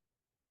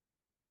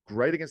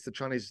great against the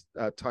Chinese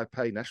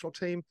Taipei national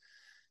team.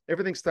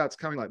 Everything starts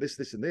coming like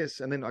this, and this,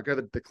 and then I go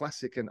to the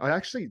classic, and I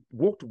actually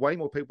walked way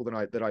more people than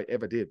I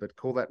ever did. But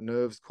call that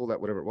nerves, call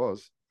that whatever it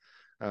was.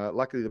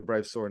 Luckily, the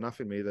Braves saw enough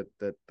in me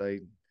that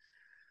they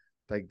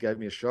gave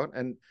me a shot.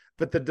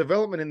 But the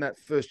development in that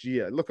first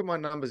year, look at my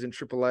numbers in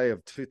AAA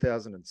of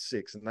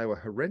 2006, and they were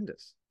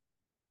horrendous.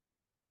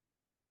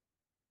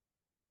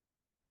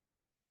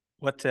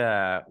 What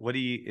do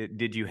you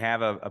did you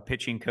have a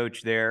pitching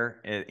coach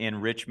there in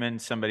Richmond,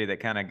 somebody that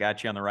kind of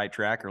got you on the right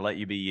track or let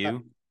you be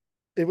you?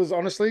 It was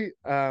honestly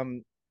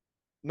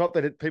not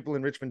that people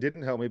in Richmond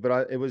didn't help me,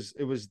 but it was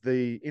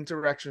the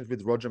interactions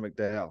with Roger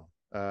McDowell,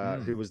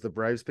 who was the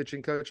Braves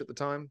pitching coach at the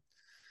time.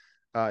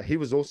 He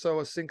was also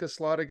a sinker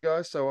slider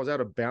guy, so I was able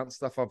to bounce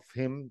stuff off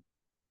him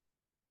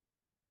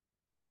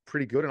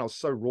pretty good, and I was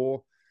so raw.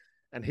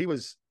 And he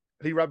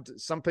rubbed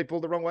some people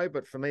the wrong way,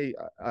 but for me,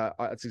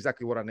 it's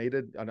exactly what I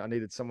needed. And I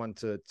needed someone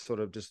to sort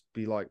of just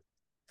be like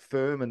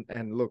firm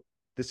and look,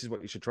 this is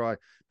what you should try.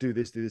 Do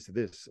this, do this, do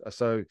this.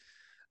 So,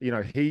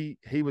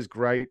 he was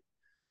great.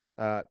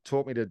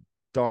 Taught me to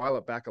dial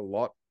it back a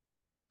lot.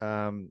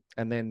 And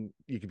then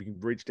you can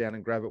reach down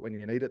and grab it when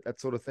you need it, that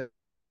sort of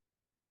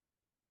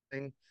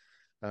thing.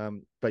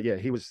 But yeah,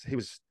 he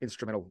was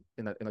instrumental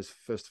in those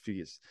first few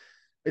years.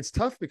 It's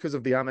tough because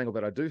of the arm angle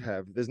that I do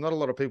have. There's not a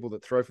lot of people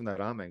that throw from that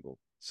arm angle,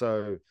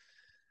 so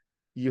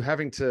you're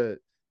having to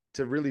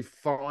really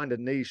find a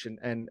niche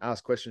and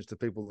ask questions to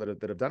people that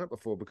have done it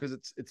before, because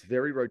it's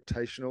very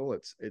rotational.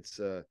 It's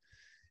the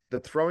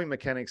throwing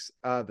mechanics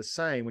are the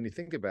same when you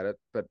think about it,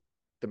 but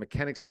the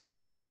mechanics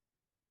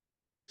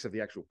of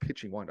the actual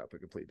pitching windup are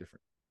completely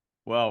different.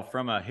 Well,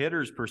 from a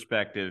hitter's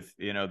perspective,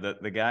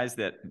 the guys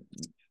that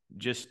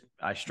just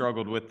I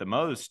struggled with the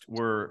most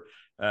were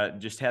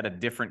just had a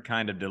different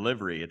kind of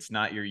delivery. It's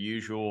not your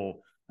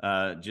usual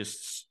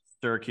just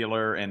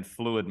circular and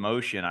fluid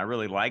motion. I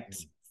really liked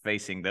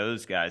facing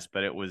those guys,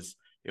 but it was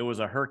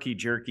a herky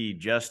jerky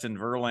Justin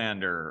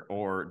Verlander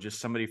or just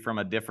somebody from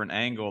a different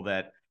angle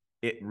that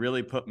it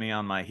really put me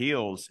on my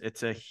heels.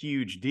 It's a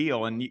huge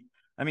deal, and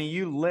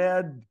you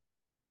led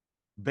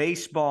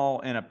baseball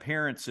in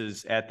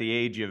appearances at the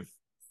age of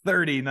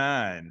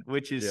 39,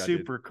 which is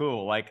super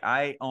cool. Like,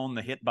 I own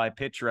the hit by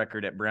pitch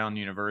record at Brown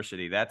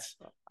University.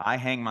 I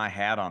hang my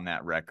hat on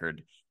that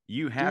record.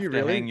 You have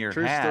to hang your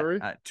True hat. story?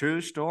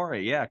 True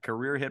story. Yeah.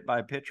 Career hit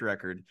by pitch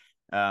record.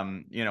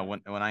 When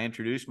I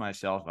introduced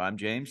myself, I'm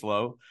James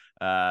Lowe,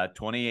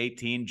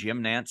 2018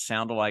 Jim Nance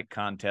Sound-Alike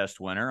contest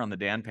winner on the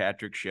Dan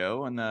Patrick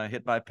Show and the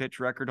hit by pitch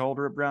record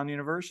holder at Brown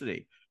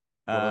University.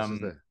 What else is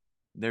there?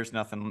 There's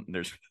nothing.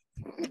 There's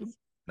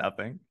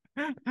nothing.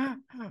 I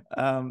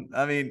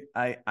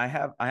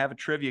have a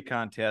trivia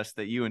contest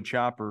that you and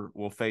Chopper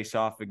will face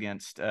off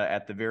against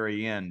at the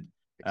very end,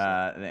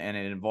 and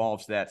it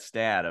involves that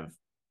stat of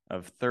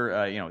at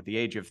the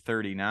age of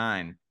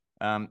 39.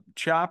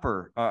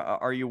 Chopper,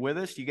 are you with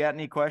us? You got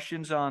any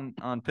questions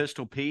on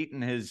Pistol Pete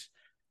and his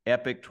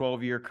epic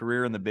 12-year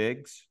career in the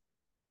bigs?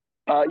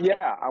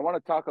 Yeah, I want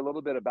to talk a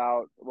little bit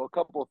about, a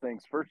couple of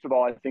things. First of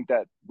all, I think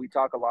that we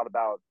talk a lot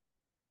about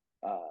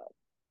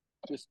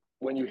just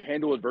when you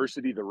handle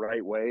adversity the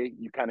right way,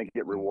 you kind of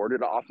get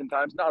rewarded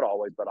oftentimes, not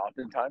always, but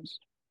oftentimes.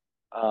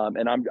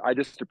 I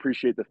just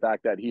appreciate the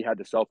fact that he had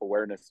the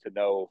self-awareness to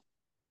know,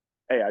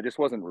 hey, I just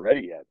wasn't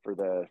ready yet for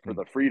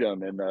the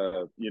freedom and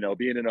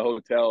being in a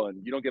hotel,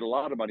 and you don't get a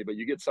lot of money, but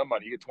you get some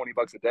money. You get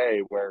 $20 a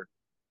day, where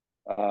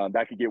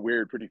that could get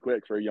weird pretty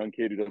quick for a young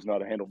kid who doesn't know how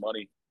to handle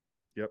money.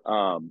 Yep.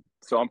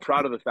 So I'm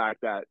proud of the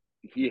fact that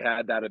he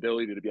had that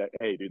ability to be like,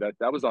 hey, dude,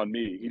 that was on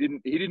me.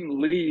 He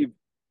didn't leave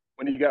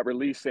when he got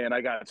released saying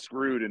I got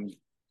screwed and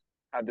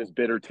had this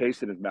bitter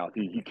taste in his mouth.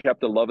 He kept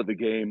the love of the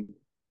game.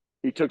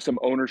 He took some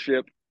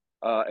ownership,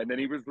 and then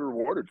he was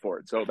rewarded for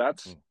it. So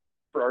that's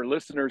for our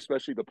listeners,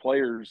 especially the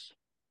players.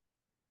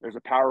 There's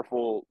a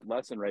powerful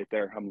lesson right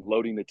there. I'm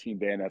loading the team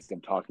van as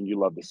I'm talking. You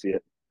love to see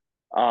it.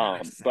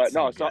 But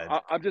no, so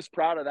I'm just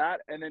proud of that.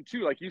 And then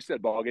too, like you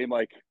said, ball game,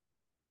 like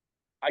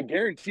I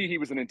guarantee he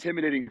was an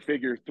intimidating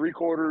figure.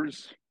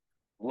 3/4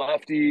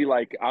 lefty,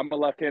 like I'm a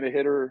left-handed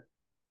hitter.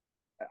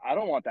 I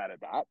don't want that at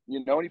bat,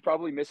 and he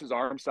probably misses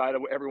arm side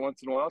every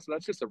once in a while. So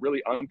that's just a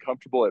really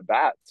uncomfortable at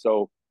bat.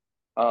 So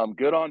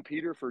good on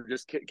Peter for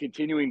just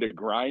continuing to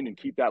grind and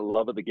keep that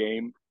love of the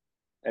game.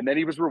 And then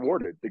he was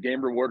rewarded. The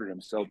game rewarded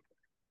him. So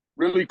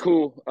really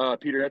cool,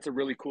 Peter. That's a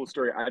really cool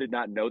story. I did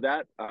not know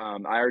that. I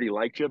already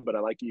liked you, but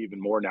I like you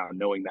even more now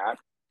knowing that.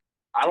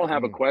 I don't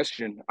have a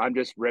question. I'm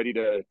just ready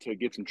to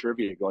get some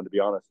trivia going, to be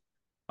honest.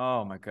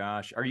 Oh my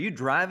gosh. Are you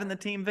driving the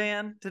team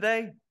van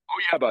today?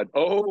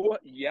 Oh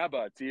yeah,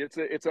 bud. See, it's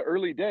an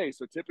early day.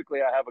 So typically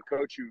I have a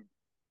coach who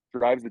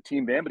drives the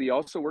team van, but he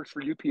also works for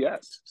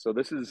UPS. So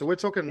we're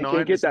talking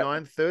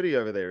 9:30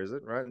 over there, is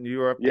it? Right? And you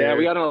were up there. Yeah,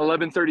 we got an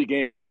 11:30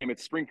 game.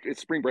 It's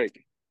spring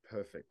break.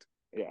 Perfect.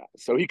 Yeah.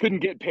 So he couldn't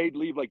get paid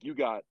leave like you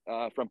got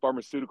from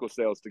pharmaceutical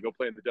sales to go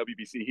play in the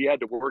WBC. He had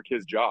to work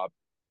his job.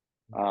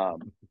 So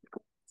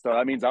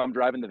that means I'm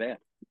driving the van.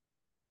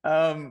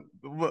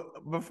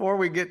 Before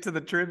we get to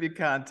the trivia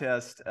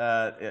contest,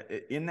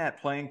 in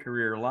that playing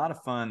career, a lot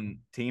of fun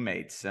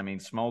teammates. I mean,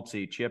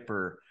 Smoltzy,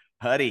 Chipper,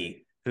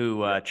 Huddy,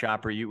 who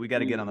Chopper, we got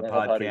to get on the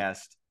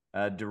podcast.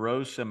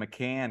 DeRosa,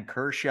 McCann,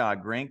 Kershaw,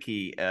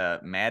 Greinke,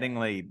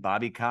 Mattingly,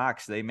 Bobby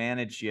Cox. They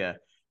managed you.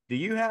 Do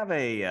you have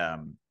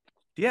a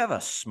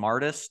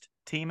smartest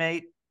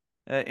teammate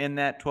in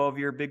that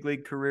 12-year big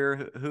league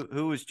career?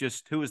 Who was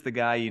the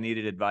guy you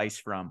needed advice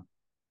from?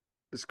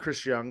 It's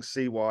Chris Young,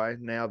 CY,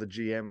 now the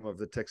GM of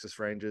the Texas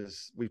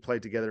Rangers. We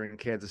played together in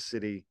Kansas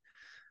City.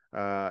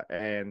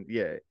 And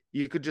yeah,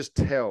 you could just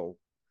tell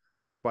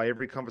by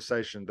every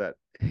conversation that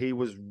he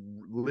was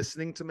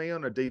listening to me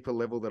on a deeper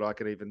level that I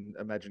could even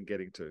imagine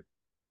getting to.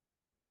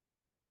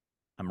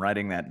 I'm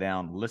writing that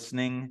down.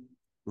 Listening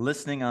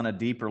on a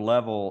deeper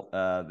level.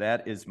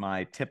 That is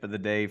my tip of the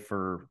day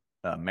for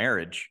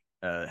marriage.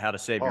 How to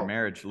save your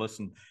marriage.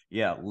 Listen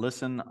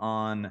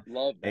on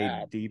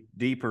a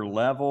deeper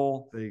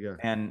level. There you go.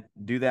 And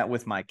do that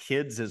with my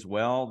kids as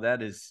well.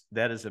 That is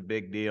a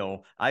big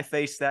deal. I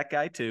faced that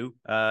guy too.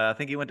 I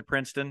think he went to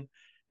Princeton,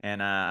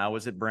 and I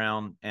was at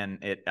Brown. And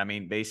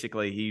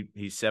basically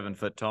he's 7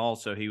 foot tall,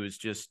 so he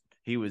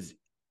was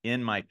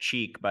in my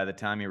cheek by the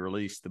time he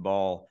released the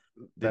ball.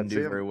 Didn't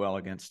do very well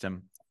against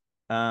him.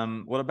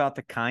 What about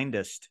the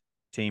kindest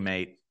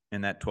teammate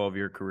in that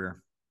 12-year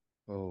career?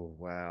 Oh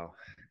wow.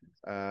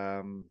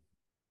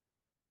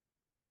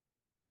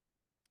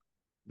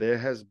 There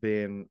has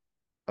been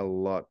a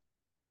lot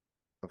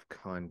of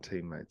kind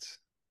teammates.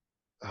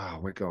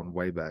 We're going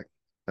way back.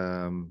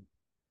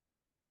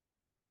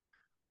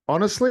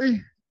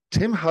 Honestly,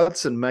 Tim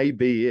Hudson may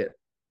be it,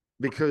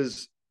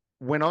 because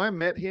when I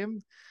met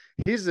him,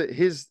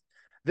 his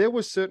there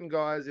were certain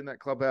guys in that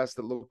clubhouse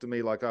that looked to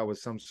me like I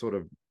was some sort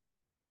of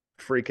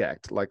freak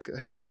act. Like,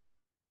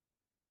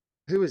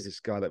 who is this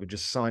guy that we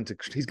just signed to?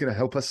 He's going to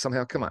help us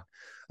somehow. Come on.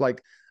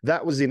 Like,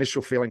 that was the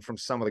initial feeling from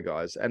some of the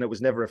guys. And it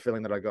was never a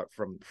feeling that I got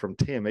from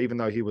Tim, even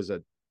though he was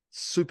a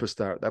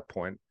superstar at that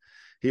point.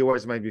 He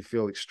always made me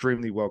feel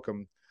extremely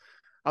welcome.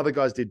 Other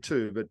guys did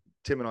too, but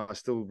Tim and I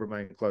still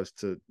remain close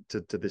to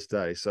this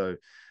day. So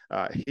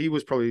he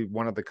was probably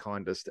one of the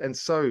kindest and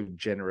so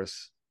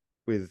generous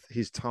with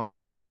his time,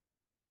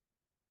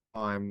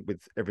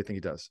 with everything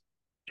he does.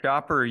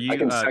 Chopper, I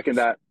can second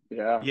that.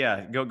 Yeah.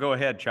 Yeah, go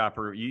ahead,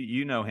 Chopper.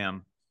 You know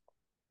him.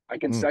 I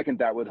can second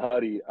that with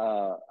Huddy.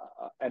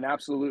 An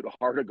absolute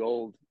heart of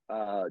gold.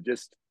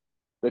 Just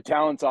the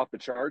talent's off the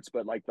charts,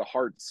 but like the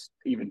heart's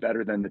even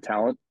better than the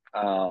talent.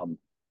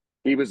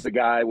 He was the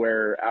guy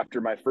where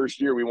after my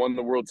first year, we won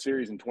the World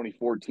Series in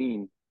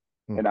 2014,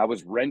 and I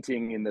was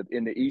renting in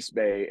the East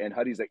Bay, and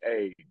Huddy's like,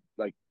 "Hey,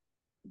 like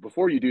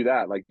before you do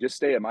that, like just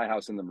stay at my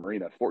house in the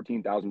marina,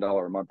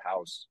 $14,000 a month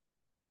house."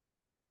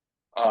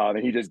 And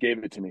he just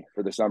gave it to me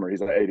for the summer.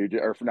 He's like, "Hey, dude,"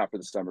 or not for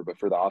the summer, but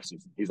for the off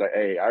season. He's like,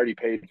 "Hey, I already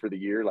paid for the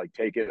year. Like,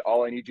 take it.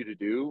 All I need you to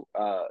do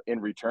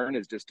in return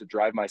is just to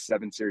drive my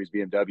 7 Series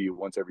BMW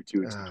once every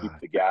 2 weeks and keep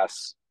the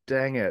gas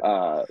dang it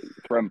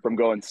from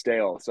going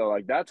stale." So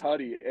like that's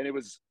Huddy, and it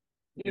was,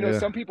 you know,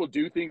 some people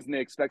do things and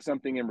they expect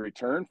something in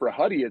return. For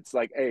Huddy, it's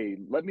like, "Hey,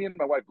 let me and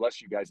my wife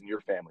bless you guys and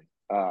your family,"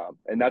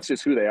 and that's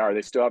just who they are.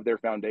 They still have their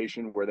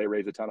foundation where they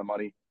raise a ton of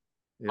money.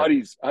 Yeah.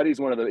 Huddy's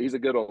he's a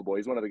good old boy.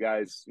 He's one of the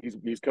guys.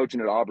 He's coaching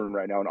at Auburn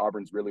right now, and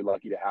Auburn's really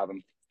lucky to have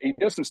him. He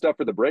does some stuff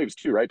for the Braves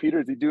too, right, Peter?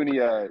 Does he do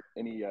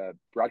any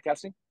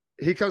broadcasting?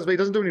 He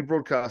doesn't do any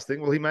broadcasting.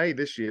 Well, he may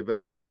this year,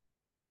 but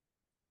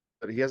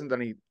he hasn't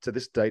done any to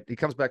this date. He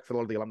comes back for a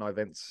lot of the alumni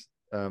events.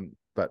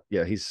 But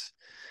yeah,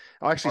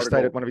 I actually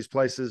stayed at one of his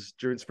places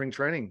during spring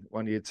training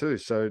one year too.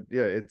 So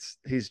yeah,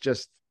 he's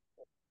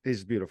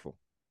beautiful.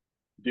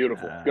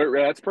 Beautiful.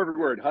 That's a perfect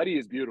word. Huddy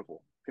is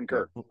beautiful.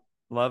 Concur. Yeah.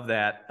 Love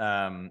that.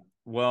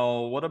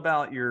 Well, what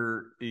about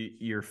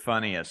your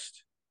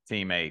funniest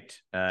teammate?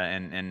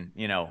 And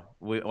you know,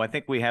 I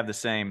think we have the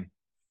same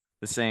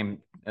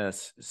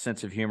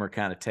sense of humor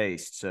kind of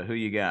taste. So who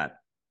you got?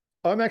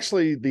 I'm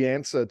actually the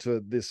answer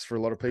to this for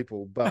a lot of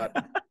people, but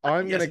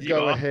I'm yes, going to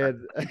go ahead.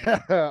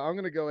 I'm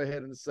going to go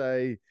ahead and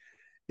say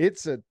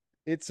it's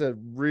a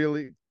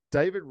really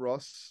David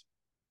Ross,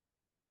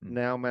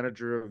 now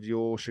manager of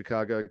your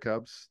Chicago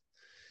Cubs.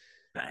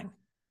 Bang.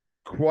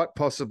 Quite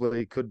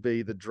possibly could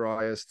be the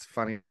driest,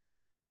 funniest,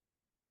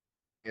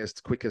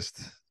 quickest.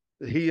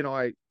 He and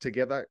I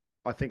together,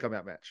 I think I'm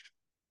outmatched.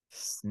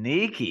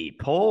 Sneaky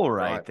pull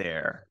right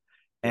there.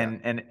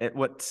 And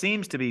what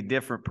seems to be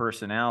different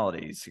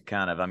personalities,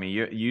 kind of. I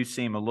mean, you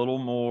seem a little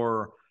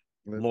more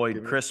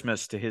Lloyd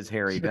Christmas to his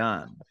Harry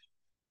Dunn.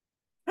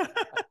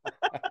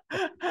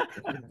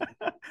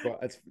 Well,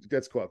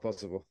 that's quite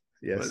possible.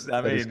 Yes,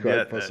 I mean,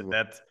 possible.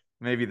 That's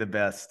maybe the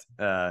best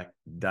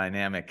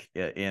dynamic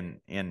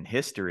in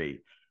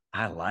history.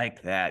 I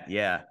like that.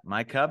 Yeah,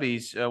 my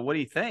Cubbies. What do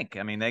you think?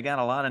 I mean, they got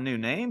a lot of new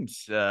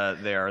names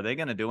there. Are they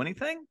going to do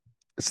anything?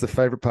 It's the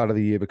favorite part of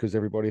the year because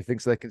everybody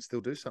thinks they can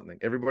still do something.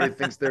 Everybody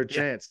thinks they're a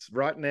chance.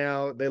 Right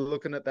now, they're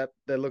looking at that.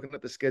 They're looking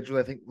at the schedule.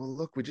 They think, well,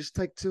 look, we just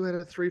take 2 out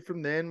of 3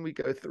 from then. We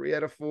go 3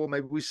 out of 4.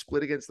 Maybe we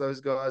split against those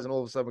guys, and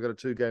all of a sudden we've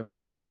got a 2-game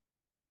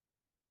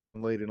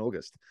lead in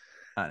August.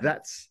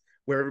 That's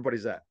where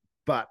everybody's at.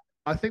 But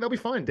I think they'll be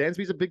fine.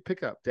 Dansby's a big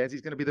pickup.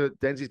 Dansby's going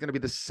to be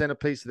the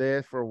centerpiece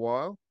there for a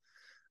while.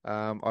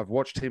 I've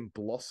watched him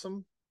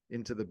blossom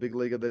into the big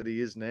leaguer that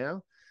he is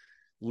now.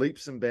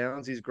 Leaps and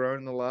bounds he's grown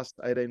in the last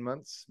 18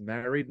 months.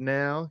 Married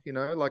now, you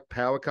know, like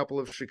power couple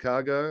of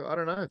Chicago. I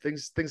don't know.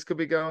 Things could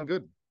be going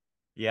good.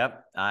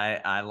 Yep.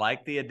 I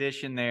like the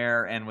addition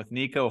there. And with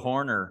Nico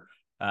Horner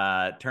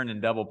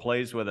turning double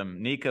plays with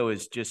him, Nico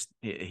is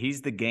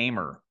he's the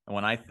gamer.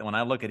 When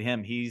I look at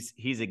him,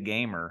 he's a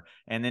gamer.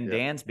 And then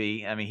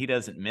Dansby, I mean, he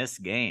doesn't miss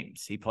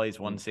games. He plays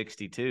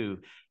 162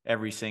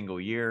 every single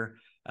year.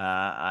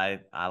 I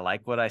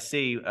like what I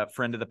see. A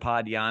friend of the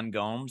pod, Jan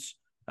Gomes,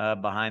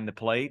 behind the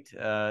plate.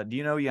 Do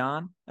you know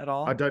Jan at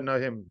all? I don't know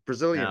him.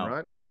 Brazilian,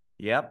 right?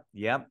 Yep.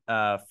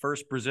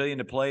 First Brazilian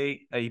to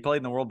play. He played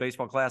in the World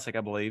Baseball Classic,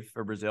 I believe,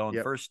 for Brazil,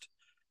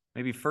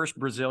 and first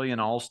Brazilian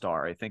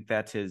All-Star. I think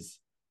that's his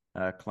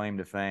claim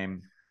to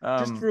fame.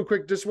 Just real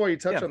quick, just while you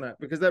touch on that,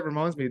 because that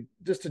reminds me,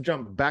 just to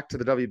jump back to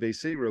the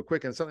WBC real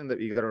quick, and something that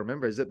you got to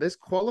remember is that there's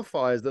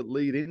qualifiers that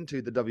lead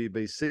into the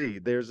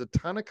WBC. There's a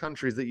ton of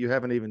countries that you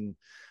haven't even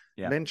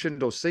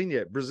mentioned or seen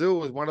yet. Brazil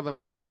was one of them.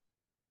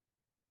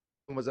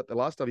 Was at the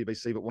last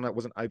WBC, but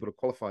wasn't able to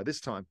qualify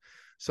this time.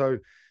 So,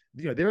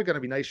 you know, there are going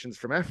to be nations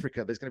from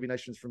Africa. There's going to be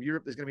nations from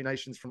Europe. There's going to be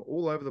nations from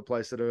all over the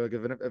place that are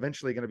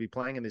eventually going to be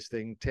playing in this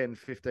thing 10,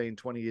 15,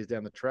 20 years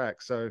down the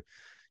track. So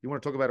you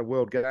want to talk about a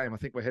world game. I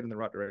think we're heading in the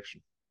right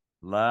direction.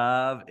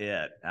 Love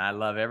it. I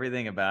love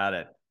everything about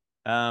it.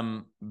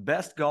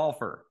 Best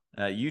golfer.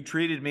 You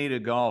treated me to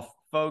golf.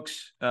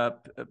 Folks,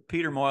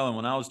 Peter Moylan,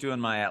 when I was doing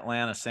my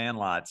Atlanta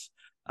Sandlots,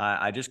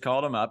 I just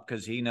called him up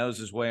because he knows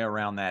his way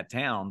around that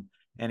town.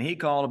 and he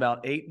called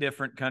about 8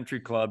 different country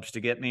clubs to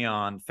get me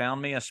on,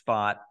 found me a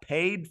spot,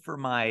 paid for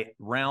my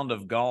round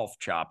of golf,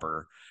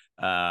 Chopper.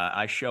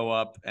 I show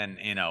up and,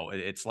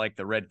 it's like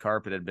the red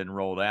carpet had been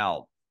rolled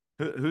out.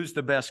 Who's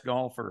the best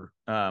golfer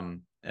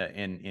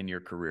in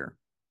your career?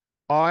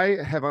 I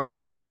have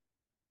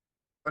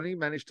only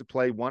managed to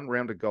play one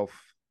round of golf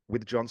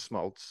with John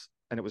Smoltz,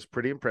 and it was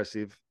pretty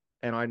impressive.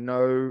 And I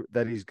know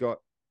that he's got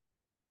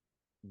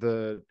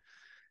the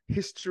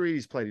history.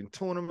 He's played in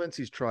tournaments.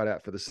 He's tried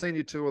out for the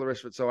senior tour, all the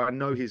rest of it. So I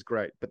know he's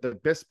great. But the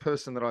best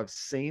person that I've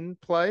seen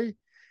play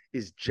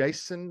is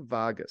Jason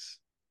Vargas.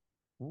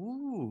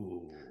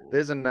 Ooh.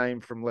 There's a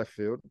name from left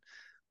field.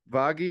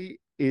 Vargy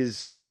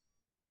is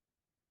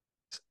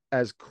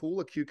as cool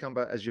a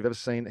cucumber as you've ever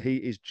seen. He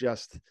is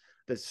just,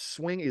 the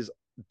swing is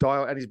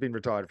dialed, and he's been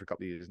retired for a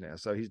couple of years now.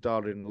 So he's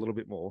dialed in a little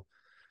bit more.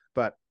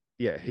 But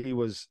yeah, he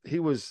was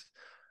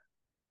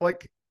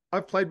like,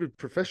 I've played with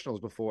professionals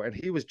before, and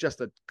he was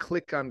just a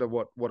click under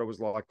what it was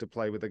like to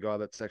play with a guy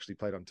that's actually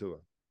played on tour.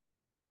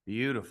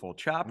 Beautiful.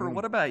 Chopper,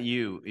 what about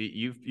you?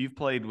 You've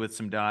played with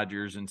some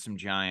Dodgers and some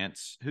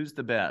Giants. Who's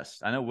the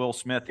best? I know Will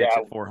Smith hits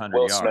at 400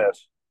 Will yards. Smith.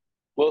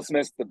 Will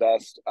Smith's the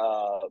best.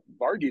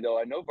 Vargy, though,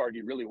 I know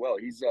Vargy really well.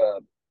 He's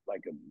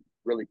like a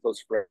really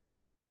close friend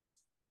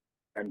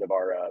of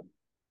our,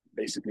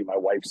 basically my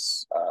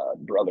wife's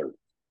brother.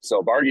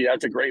 So Vargy,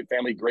 that's a great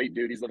family, great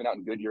dude. He's living out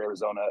in Goodyear,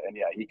 Arizona, and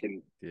yeah, he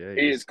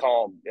is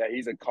calm. Yeah,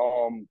 he's a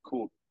calm,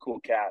 cool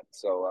cat.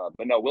 So,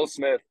 but no, Will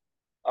Smith,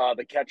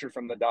 the catcher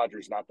from the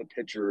Dodgers, not the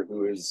pitcher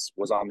who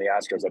was on the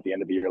Astros at the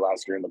end of the year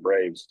last year in the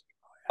Braves.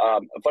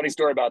 A funny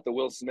story about the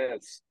Will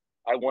Smiths.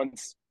 I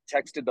once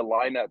texted the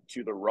lineup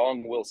to the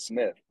wrong Will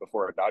Smith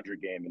before a Dodger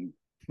game, and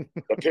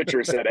the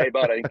pitcher said, "Hey,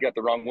 bud, I think you got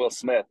the wrong Will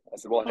Smith." I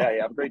said, "Well, hey,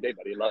 have a great day,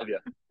 buddy. Love you."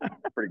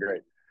 Pretty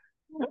great.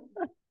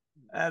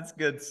 That's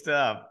good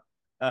stuff.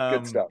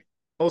 Good stuff.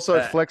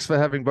 Also, flex for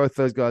having both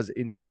those guys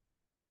in.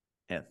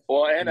 Yeah.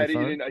 Well, and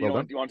you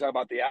want to talk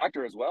about the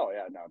actor as well?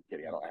 Yeah, no, I'm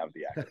kidding. I don't have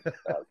the actor.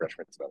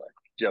 Freshman spell.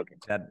 Joking.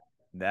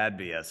 That'd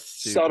be a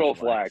super subtle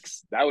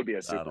flex. That would be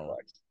a super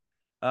flex.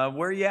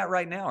 Where are you at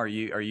right now? Are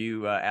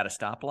you at a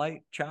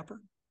stoplight, Chopper?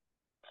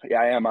 Yeah,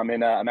 I am.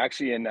 I'm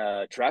actually in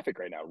traffic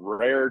right now.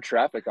 Rare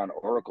traffic on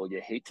Oracle. You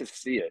hate to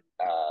see it.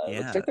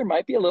 Looks like there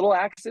might be a little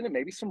accident,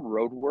 maybe some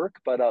road work,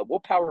 but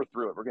we'll power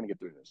through it. We're going to get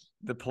through this.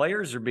 The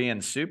players are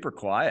being super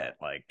quiet.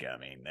 Like, I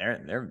mean,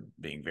 they're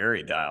being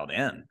very dialed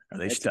in. Are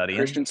they studying?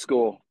 Christian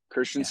school.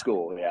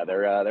 Yeah,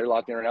 they're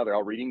locked in right now. They're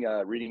all reading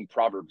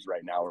Proverbs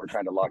right now. We're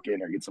trying to lock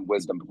in or get some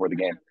wisdom before the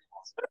game.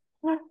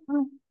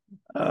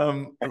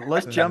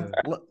 Let's jump.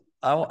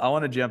 I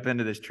want to jump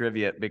into this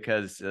trivia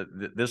because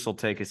this will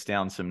take us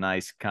down some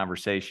nice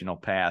conversational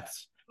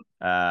paths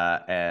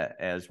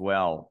as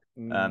well.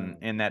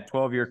 In that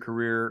 12-year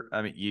career,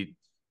 I mean,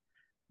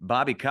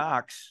 Bobby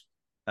Cox,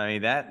 I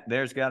mean,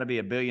 there's got to be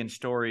a billion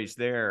stories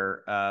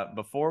there.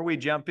 Before we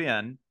jump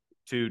in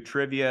to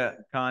trivia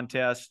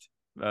contest,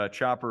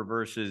 Chopper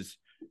versus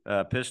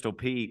Pistol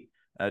Pete,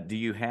 do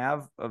you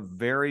have a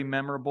very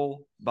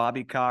memorable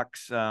Bobby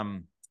Cox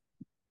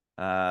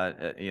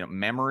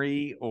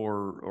memory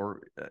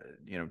or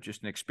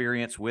just an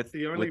experience with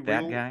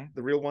that guy?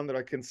 The real one that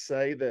I can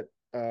say that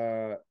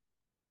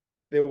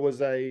there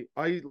was I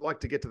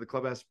like to get to the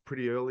clubhouse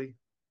pretty early,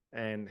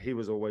 and he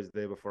was always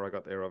there before I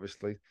got there,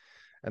 obviously.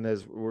 And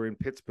we're in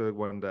Pittsburgh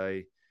one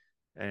day,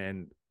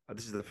 and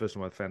this is the first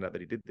time I found out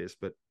that he did this,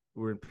 but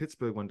we're in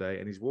Pittsburgh one day,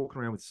 and he's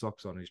walking around with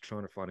socks on, and he's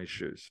trying to find his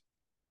shoes.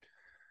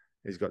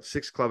 He's got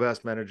 6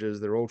 clubhouse managers.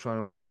 They're all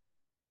trying to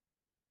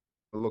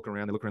look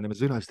around. They're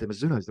Mizuno's. They're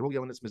all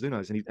yelling it's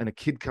Mizuno's. And a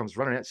kid comes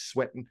running out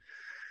sweating.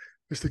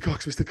 Mr.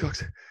 Cox,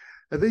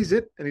 are these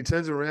it? And he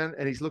turns around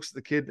and he looks at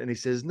the kid and he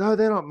says, "No,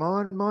 they're not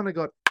mine. Mine have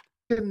got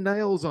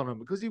nails on them,"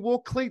 because he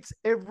wore cleats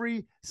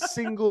every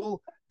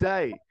single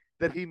day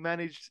that he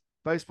managed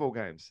baseball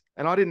games.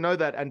 And I didn't know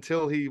that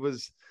until he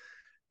was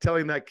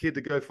telling that kid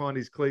to go find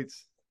his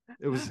cleats.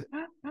 It was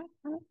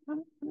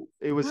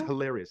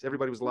hilarious.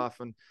 Everybody was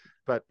laughing.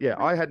 But yeah,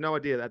 I had no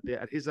idea that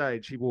at his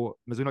age, he wore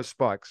Mizuno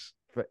spikes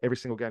for every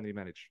single game that he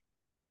managed.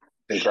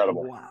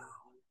 Incredible. Wow.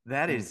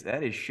 That is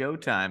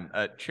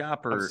showtime.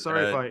 Chopper. I'm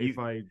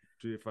sorry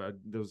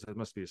there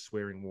must be a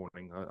swearing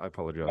warning. I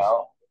apologize.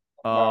 No.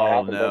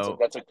 Oh no.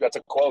 That's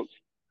a quote.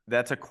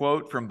 That's a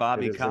quote from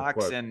Bobby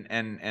Cox,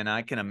 and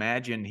I can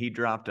imagine he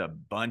dropped a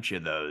bunch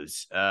of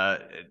those.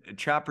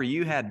 Chopper,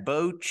 you had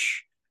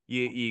Boch,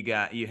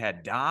 you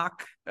had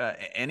Doc.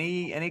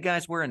 Any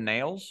guys wearing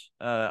nails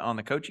on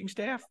the coaching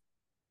staff?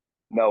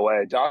 No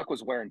way. Doc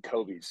was wearing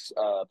Kobe's,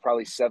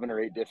 probably 7 or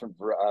 8 different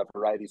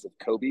varieties of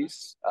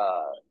Kobe's.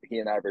 He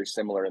and I are very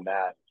similar in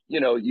that.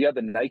 You have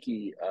the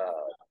Nike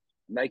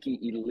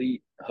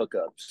Elite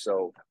hookups.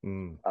 So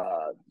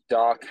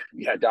Doc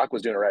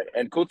was doing it right.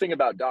 And cool thing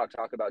about Doc,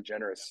 talk about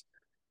generous.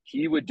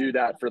 He would do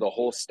that for the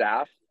whole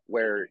staff,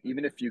 where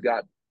even if you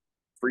got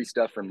free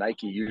stuff from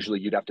Nike,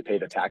 usually you'd have to pay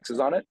the taxes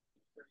on it.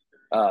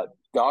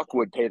 Doc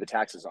would pay the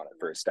taxes on it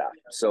for his staff.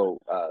 So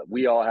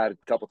we all had a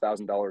couple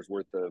 $1,000s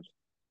worth of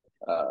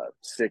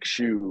 6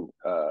 shoe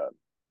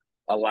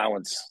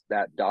allowance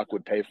that Doc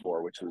would pay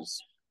for, which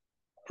was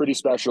pretty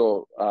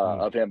special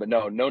of him. But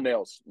no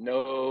nails,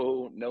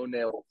 no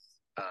nails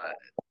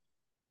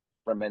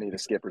from any of the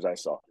skippers I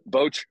saw.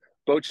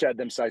 Boch had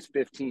them size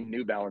 15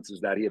 New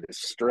Balances that he had to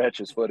stretch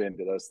his foot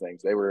into those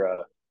things. They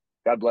were,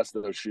 God bless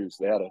those shoes.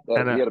 He had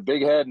a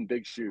big head and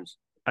big shoes.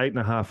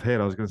 8.5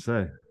 head, I was going to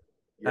say.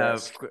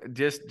 Yes.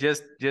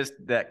 Just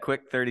that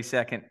quick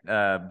 30-second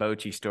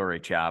Bochy story,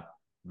 Chop,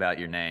 about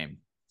your name.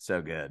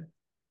 So good.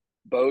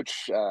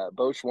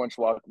 Boch once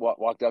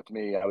walked up to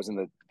me. I was in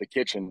the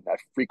kitchen. I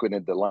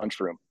frequented the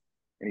lunchroom,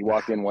 and he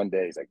walked in one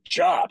day. He's like,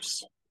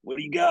 "Chops, what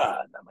do you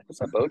got?" I'm like, "What's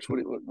up, Boch?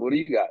 What do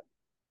you got?"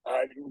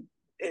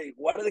 Hey,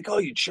 why do they call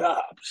you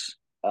Chops?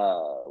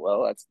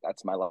 Well,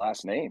 that's my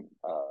last name,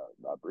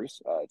 Bruce.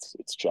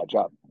 It's Chad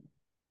Chop,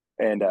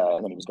 and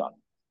then he was gone.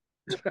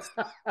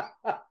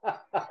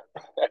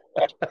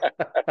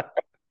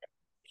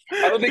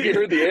 I don't think he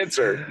heard the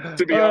answer,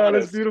 to be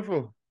honest. That's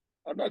beautiful.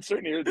 I'm not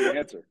certain he heard the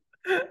answer.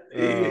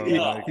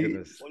 My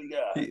goodness. What do you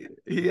got?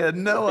 He had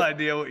no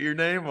idea what your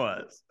name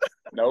was.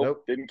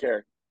 Nope, didn't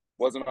care.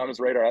 Wasn't on his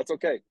radar. That's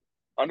okay.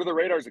 Under the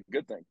radar is a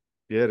good thing.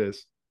 Yeah, it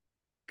is.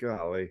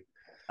 Golly.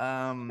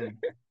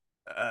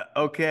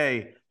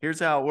 Okay, here's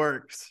how it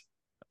works.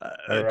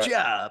 Right.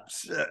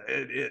 Jobs.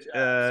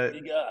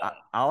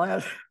 I'll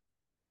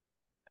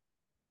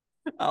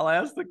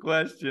ask the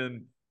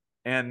question,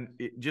 and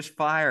just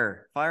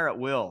fire at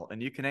will,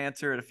 and you can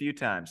answer it a few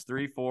times,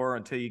 3, 4,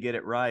 until you get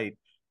it right.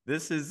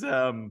 This is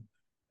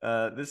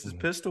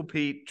Pistol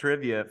Pete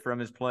trivia from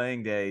his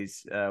playing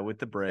days with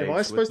the Braves. Am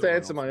I supposed to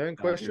answer my own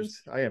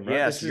questions? I am, right?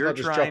 Yes, this is not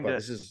just Chopper.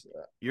 This is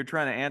you're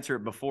trying to answer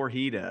it before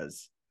he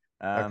does.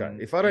 Okay.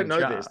 If I don't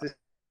know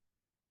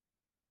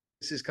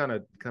this is kind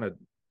of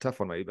tough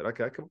on me, but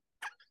okay, cool.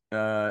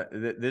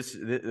 This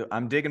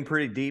I'm digging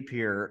pretty deep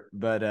here,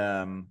 but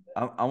I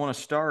want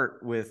to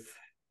start with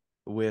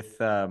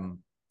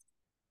when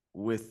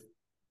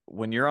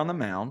you're on the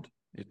mound,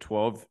 a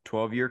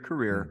 12-year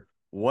career.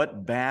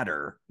 What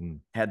batter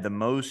had the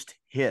most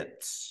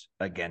hits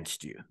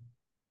against you?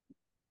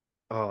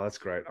 Oh, that's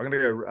great. I'm gonna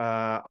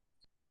go.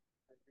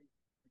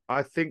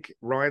 I think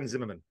Ryan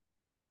Zimmerman.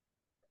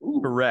 Ooh.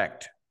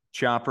 Correct.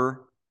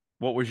 Chopper,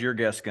 what was your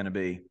guess going to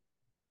be?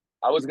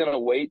 I was going to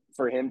wait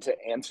for him to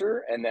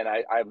answer, and then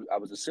I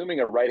was assuming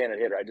a right-handed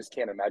hitter. I just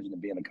can't imagine him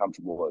being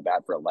uncomfortable with a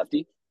bat for a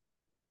lefty.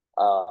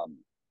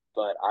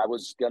 But I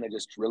was going to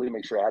just really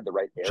make sure I had the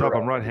right era. Chop,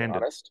 I'm right-handed.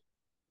 Honest.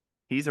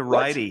 He's a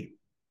righty.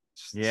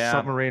 Yeah.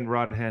 Submarine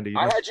right-hander.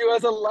 I had you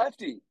as a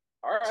lefty.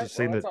 All right. Just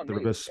seen the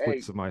reverse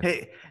splits of my.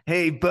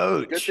 Hey,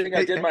 Boach. Good thing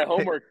I did my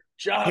homework.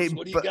 Jobs,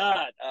 what do you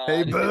got?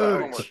 Hey,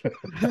 Boach.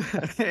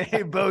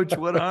 Hey, Boach,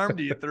 what arm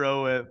do you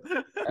throw with?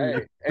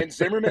 Hey, and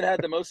Zimmerman had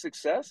the most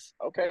success?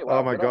 Okay. Wow,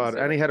 oh, my God.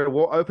 And he had an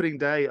opening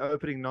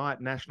night,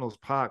 Nationals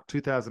Park,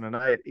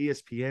 2008,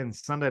 ESPN,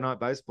 Sunday Night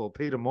Baseball,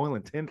 Peter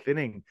Moylan, 10th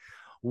inning,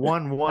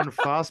 1-1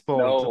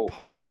 fastball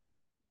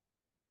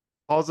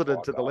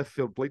deposited to the left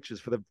field bleachers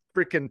for the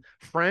freaking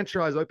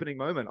franchise opening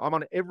moment. I'm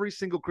on every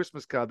single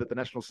Christmas card that the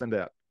Nationals send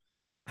out.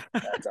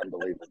 That's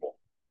unbelievable.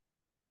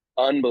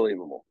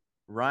 Unbelievable.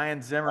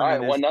 Ryan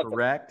Zimmerman is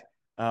correct.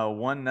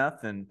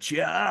 1-0.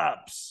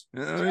 Chops.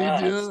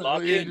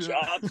 Lock in,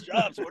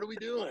 Chops. What are we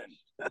doing?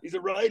 He's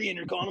a righty and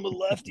you're calling him a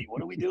lefty.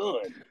 What are we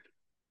doing?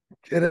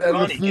 Get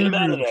him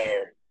out of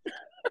there.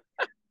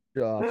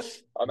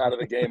 Chops. I'm out of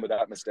the game with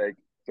that mistake.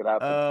 Could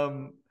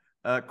happen.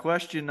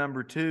 Question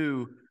number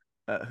 2.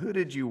 Who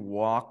did you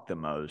walk the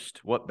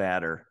most? What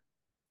batter?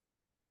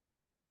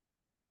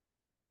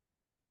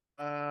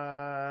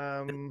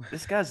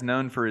 This guy's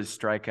known for his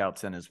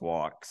strikeouts and his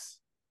walks.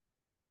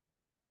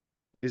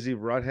 Is he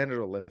right-handed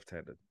or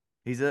left-handed?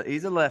 He's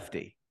a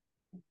lefty.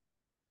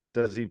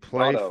 Does he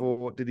play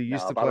did he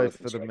used to play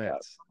for the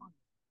Mets?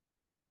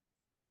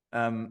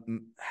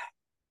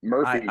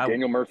 Murphy,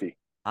 Daniel Murphy.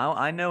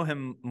 I know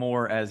him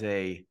more as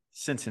a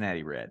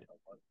Cincinnati Red.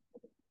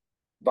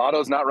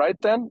 Votto's not right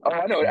then? Oh,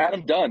 I know.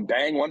 Adam Dunn.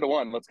 Bang,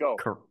 1-1. Let's go.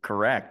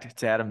 Correct.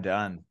 It's Adam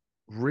Dunn.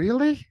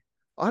 Really?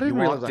 I didn't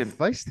realize I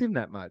faced him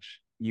that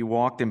much. You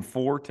walked him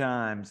 4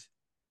 times.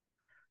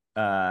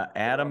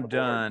 Adam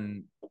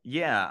Dunn.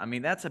 Yeah, I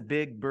mean, that's a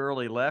big,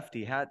 burly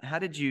lefty. How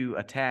did you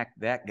attack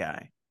that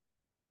guy?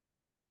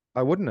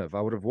 I wouldn't have. I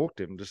would have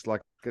walked him, just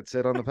like it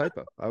said on the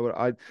paper.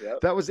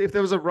 That was if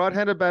there was a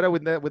right-handed batter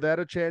without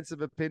a chance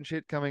of a pinch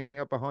hit coming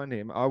up behind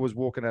him. I was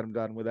walking Adam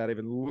Dunn without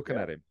even looking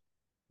at him.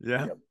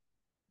 Yeah. Yep.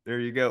 There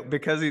you go.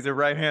 Because he's a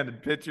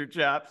right-handed pitcher,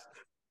 Chops.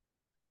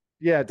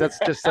 Yeah, that's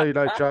just so you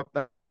know, Chop.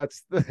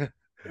 That's the.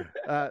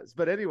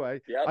 But anyway,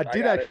 I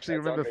did actually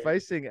remember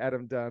facing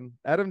Adam Dunn.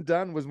 Adam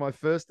Dunn was my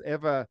first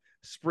ever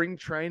spring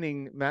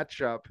training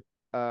matchup.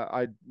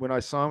 When I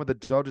signed with the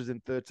Dodgers in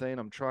 2013,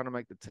 I'm trying to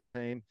make the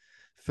team.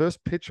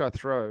 First pitch I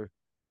throw,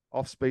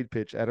 off speed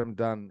pitch, Adam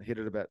Dunn hit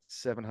it about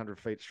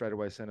 700 feet straight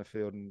away center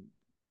field, and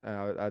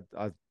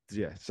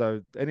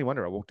So any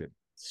wonder I walked in.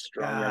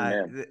 Strong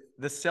man.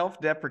 The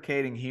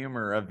self-deprecating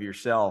humor of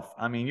yourself.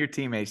 I mean, your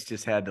teammates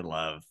just had to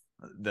love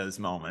those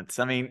moments.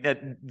 I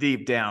mean,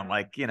 deep down,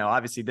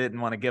 obviously didn't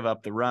want to give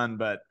up the run,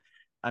 but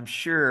I'm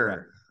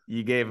sure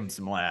you gave him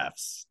some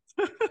laughs.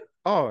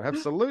 Oh,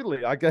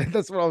 absolutely.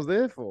 That's what I was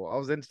there for. I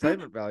was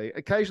entertainment value.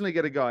 Occasionally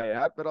get a guy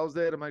out, but I was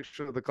there to make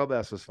sure the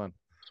clubhouse was fun.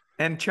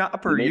 And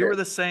Chopper, you were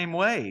the same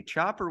way.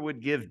 Chopper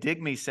would give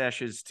dig me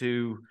sessions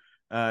to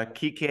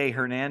Kike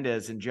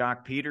Hernandez and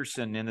Jock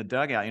Peterson in the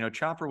dugout. You know,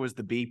 Chopper was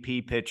the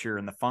BP pitcher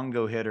and the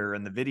fungo hitter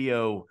and the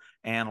video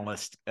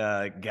analyst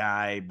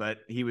guy, but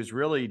he was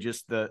really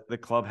just the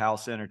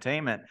clubhouse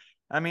entertainment.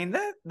 I mean,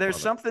 there's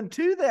something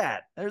to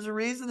that. There's a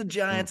reason the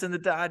Giants and the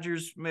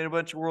Dodgers made a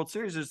bunch of World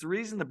Series. There's the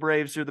reason the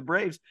Braves are the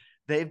Braves.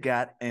 They've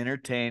got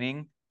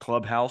entertaining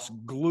clubhouse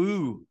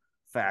glue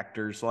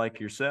factors like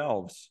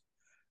yourselves.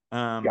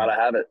 Gotta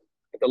have it.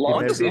 The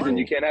long season, fun.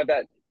 you can't have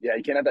that. Yeah,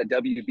 you can't have that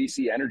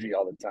WBC energy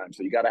all the time.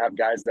 So you got to have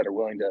guys that are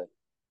willing to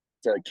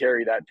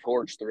carry that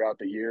torch throughout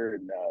the year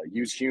and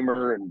use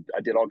humor. And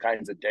I did all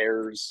kinds of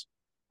dares.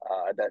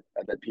 I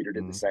bet Peter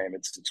did the same.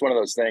 It's one of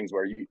those things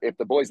where if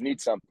the boys need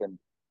something,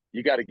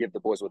 you got to give the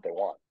boys what they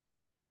want.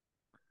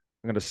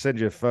 I'm going to send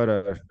you a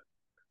photo,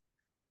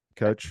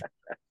 Coach.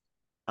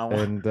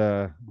 And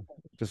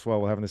just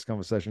while we're having this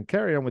conversation,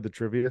 carry on with the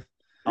trivia.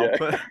 I'll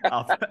put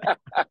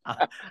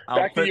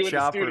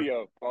Chopper.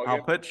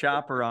 I'll put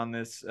Chopper on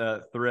this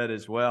thread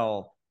as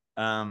well.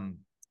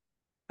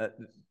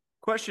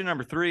 Question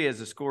number 3, as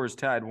the score is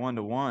tied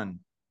 1-1.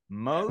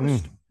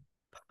 Most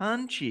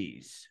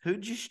punchies.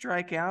 Who'd you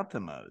strike out the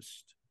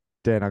most?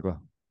 Dan Ugler.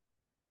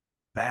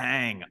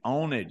 Bang,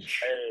 ownage.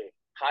 Hey,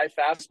 high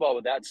fastball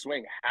with that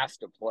swing has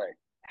to play.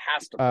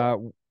 Has to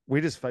play.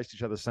 We just faced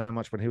each other so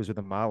much when he was with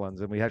the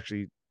Marlins, and we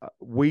actually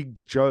we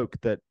joke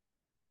that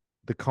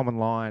the common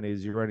line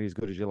is you're only as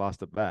good as your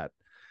last at bat.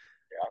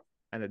 Yeah.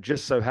 And it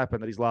just so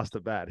happened that his last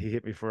at bat, he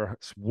hit me for a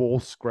wall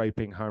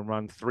scraping home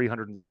run,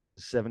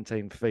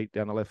 317 feet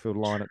down the left field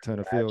line at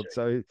Turner Field.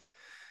 So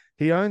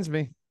he owns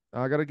me.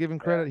 I got to give him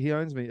credit. He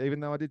owns me, even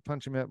though I did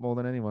punch him out more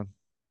than anyone.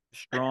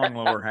 Strong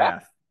lower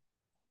half.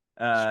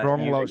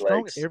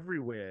 Strong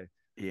everywhere.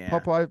 Yeah.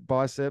 Popeye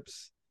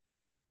biceps.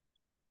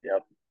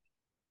 Yep.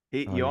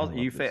 He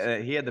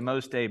had the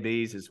most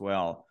ABs as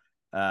well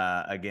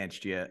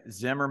against you.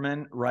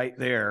 Zimmerman right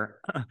there.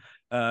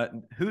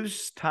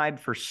 Who's tied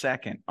for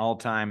second all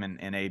time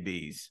in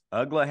ABs?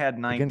 Ugla had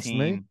 19. Against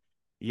me?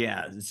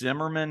 Yeah.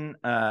 Zimmerman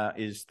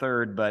is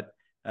third, but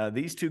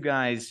these two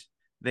guys,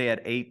 they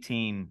had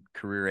 18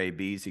 career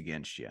ABs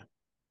against you.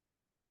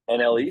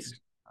 NL East?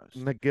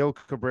 Miguel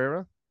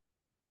Cabrera?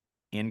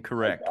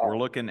 Incorrect. We're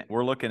looking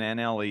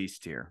NL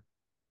East here.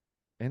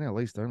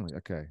 NL East only.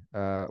 Okay.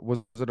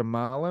 Was it a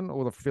Marlin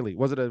or the Philly?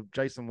 Was it a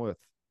Jason Worth?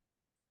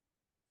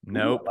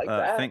 Nope. Ooh,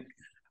 I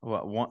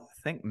like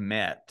think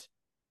Met.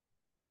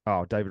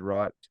 Oh, David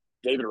Wright.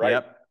 David Wright.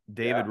 Yep.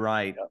 David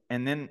Wright. Yep.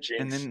 And then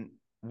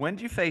when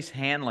did you face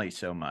Hanley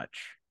so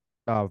much?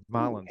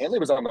 Marlins. Hanley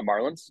was on the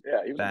Marlins.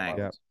 Yeah, he was on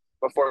the Marlins.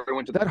 Before we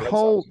went to that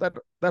whole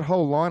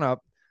lineup.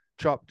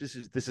 Chop, this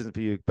isn't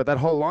for you, but that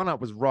whole lineup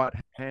was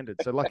right-handed.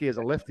 So lucky as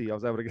a lefty, I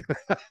was able to get.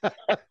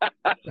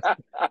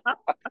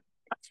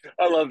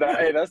 I love that.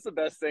 Hey, that's the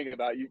best thing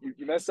about you.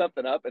 You mess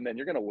something up, and then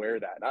you're gonna wear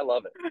that, and I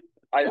love it.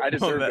 I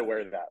deserve to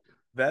wear that.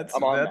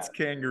 That's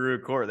Kangaroo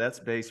Court.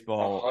 That's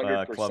baseball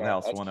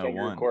clubhouse that's 101.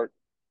 Kangaroo Court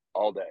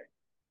all day.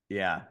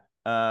 Yeah.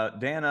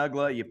 Dan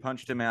Ugla, you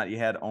punched him out. You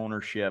had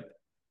ownership.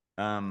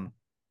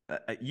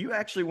 You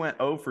actually went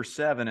 0 for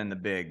 7 in the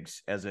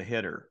bigs as a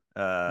hitter.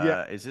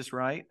 Is this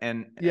right?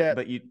 And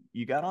but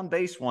you got on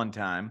base one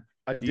time.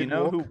 Do you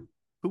know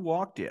who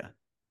walked you?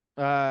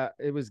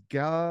 It was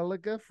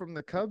Gallagher from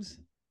the Cubs.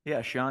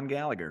 Yeah, Sean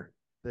Gallagher.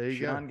 There you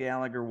go. Sean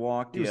Gallagher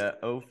walked you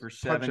 0 for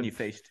 7. You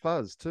faced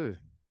Fuzz too.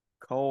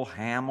 Cole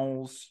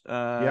Hamels.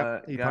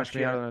 He punched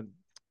me out on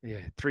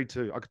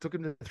 3-2. I took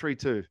him to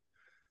 3-2.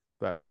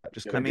 But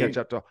just couldn't catch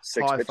up to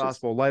high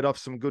fastball. Laid off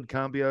some good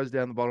cambios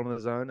down the bottom of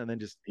the zone, and then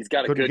he's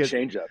got a good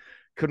changeup.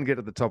 Couldn't get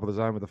to the top of the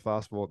zone with a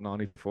fastball at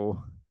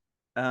 94.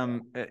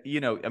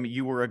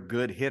 You were a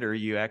good hitter.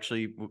 You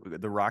actually,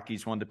 the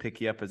Rockies wanted to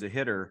pick you up as a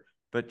hitter,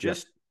 but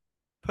just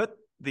put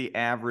the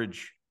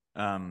average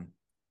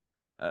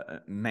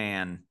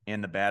man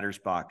in the batter's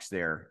box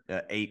there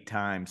 8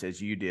 times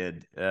as you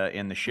did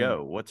in the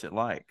show. What's it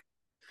like?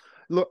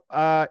 Look,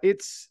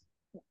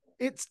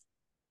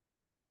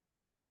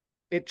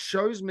 it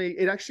shows me,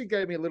 it actually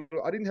gave me a little,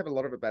 I didn't have a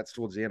lot of at-bats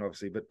towards the end,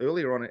 obviously, but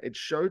earlier on, it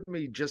showed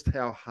me just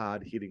how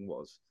hard hitting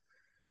was,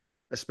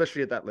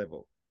 especially at that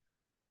level.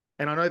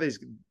 And I know these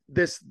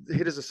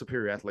hitters are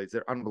superior athletes.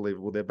 They're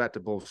unbelievable. Their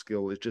bat-to-ball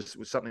skill is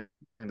just something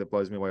that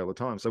blows me away all the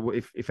time. So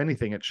if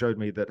anything, it showed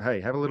me that, hey,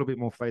 have a little bit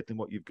more faith in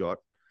what you've got.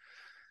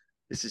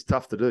 This is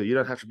tough to do. You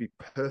don't have to be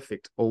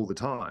perfect all the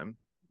time.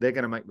 They're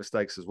going to make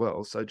mistakes as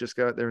well. So just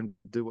go out there and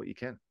do what you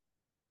can.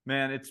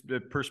 Man, it's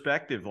the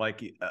perspective.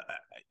 Like,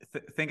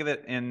 think of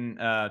it in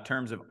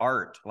terms of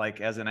art.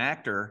 Like, as an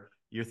actor,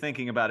 you're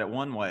thinking about it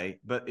one way,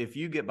 but if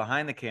you get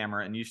behind the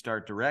camera and you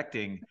start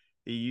directing,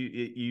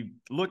 you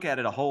look at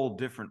it a whole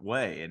different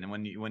way. And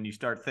when you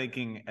start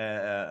thinking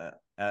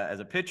as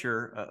a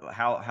pitcher,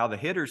 how the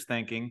hitter's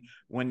thinking,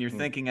 when you're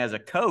thinking as a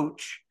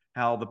coach,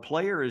 how the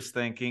player is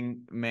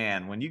thinking,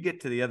 man, when you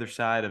get to the other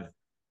side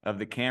of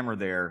the camera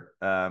there,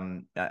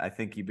 I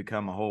think you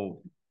become a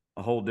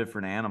whole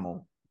different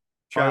animal.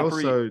 I Chopper,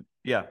 also,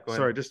 yeah, go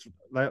sorry,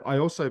 ahead. I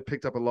also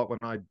picked up a lot when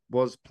I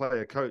was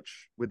player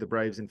coach with the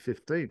Braves in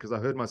 15, because I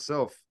heard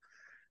myself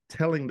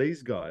telling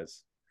these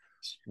guys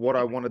what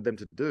I wanted them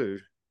to do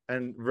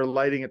and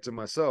relating it to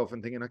myself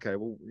and thinking, okay,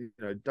 well,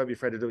 don't be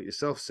afraid to do it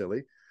yourself,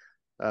 silly.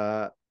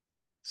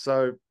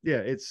 So yeah,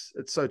 it's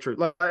so true.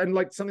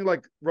 Like something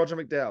like Roger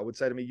McDowell would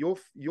say to me,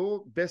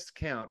 your best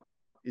count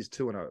is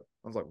 2-0. I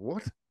was like,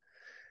 what?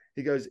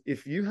 He goes,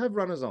 if you have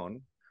runners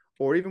on,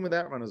 or even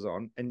without runners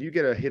on, and you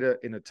get a hitter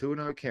in a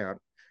 2-0 count,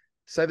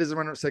 say there's a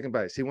runner at second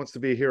base, he wants to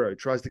be a hero,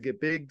 tries to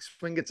get big,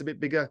 swing gets a bit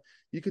bigger,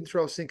 you can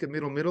throw a sinker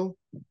middle,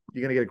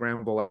 you're going to get a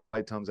ground ball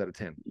 8 times out of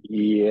 10.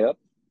 Yep.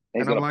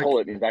 And he's And I'm going to like, pull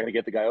it. He's not going to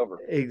get the guy over.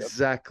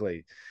 exactly.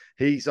 Yep.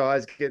 His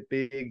eyes get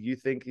big. You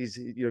think he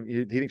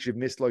thinks you've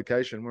missed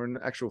location, where in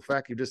actual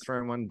fact, you've just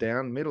thrown one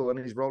down middle and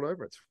he's rolled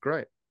over. It's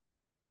great.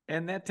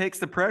 And that takes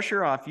the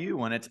pressure off you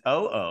when it's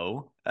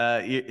 0-0.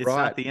 It's right.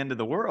 Not the end of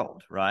the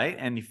world, right?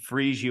 And it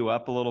frees you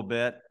up a little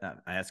bit.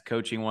 That's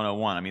coaching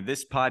 101. I mean,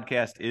 this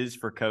podcast is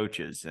for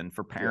coaches and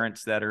for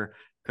parents that are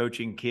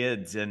coaching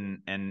kids. And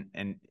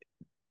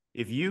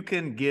if you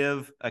can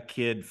give a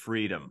kid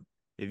freedom,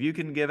 if you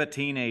can give a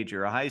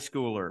teenager, a high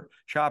schooler,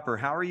 Chopper,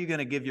 how are you going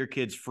to give your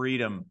kids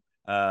freedom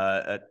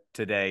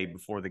today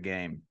before the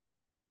game?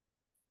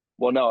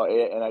 Well, no,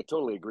 and I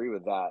totally agree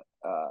with that.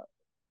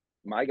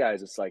 My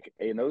guys, it's like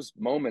in those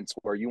moments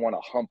where you want to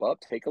hump up,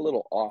 take a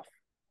little off.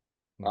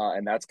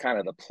 And that's kind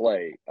of the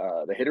play.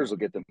 The hitters will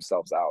get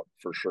themselves out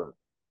for sure.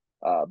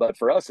 But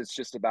for us, it's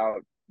just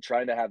about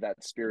trying to have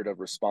that spirit of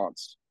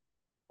response.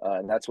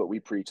 And that's what we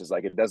preach, is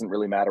like, it doesn't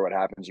really matter what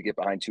happens. You get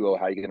behind 2-0,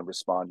 how are you going to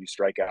respond? You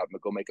strike out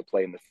and go make a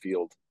play in the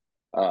field.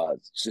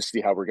 Just see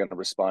how we're going to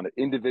respond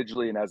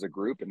individually and as a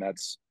group. And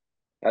that's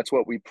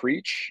what we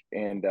preach.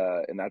 And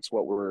that's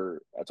what we're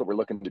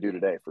looking to do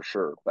today for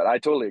sure. But I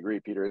totally agree,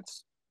 Peter.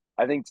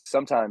 I think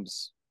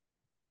sometimes,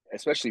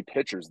 especially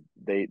pitchers,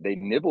 they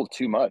nibble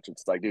too much.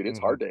 It's like, dude, it's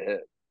hard to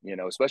hit,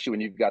 especially when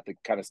you've got the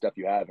kind of stuff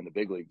you have in the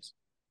big leagues.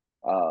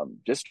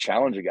 Just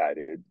challenge a guy,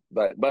 dude.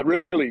 But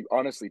really,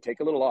 honestly, take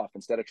a little off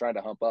instead of trying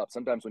to hump up.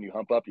 Sometimes when you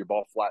hump up, your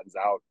ball flattens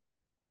out.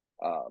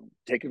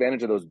 Take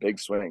advantage of those big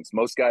swings.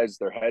 Most guys,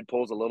 their head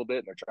pulls a little bit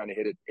and they're trying to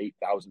hit it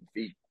 8,000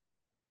 feet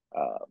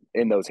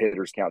in those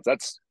hitters counts.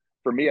 That's,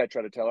 for me, I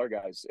try to tell our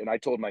guys, and I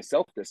told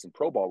myself this in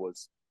pro ball,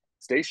 was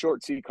stay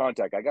short, see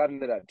contact. I got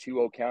into that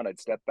 2-0 count. I'd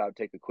step out,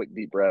 take a quick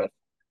deep breath,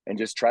 and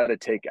just try to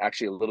take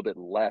actually a little bit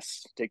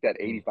less, take that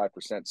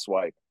 85%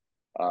 swipe,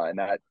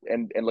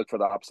 and look for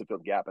the opposite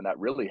field gap. And that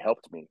really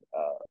helped me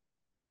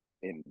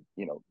in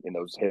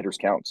those hitters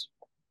counts.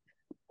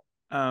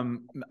 I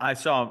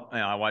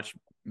watched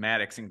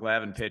Maddox and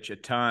Glavine pitch a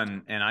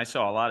ton, and I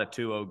saw a lot of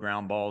 2-0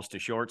 ground balls to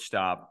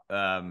shortstop.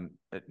 Were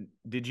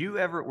you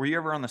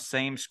ever on the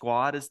same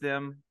squad as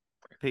them,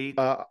 Pete?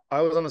 I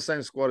was on the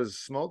same squad as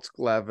Smoltz,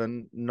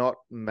 Glavine, not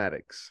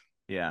Maddox.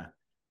 Yeah.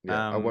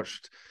 I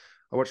watched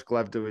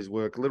Glav do his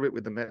work a little bit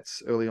with the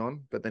Mets early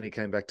on, but then he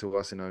came back to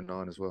us in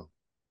 2009 as well.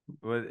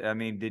 Well, I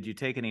mean, did you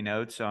take any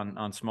notes on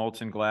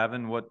Smoltz and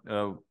Glavine? What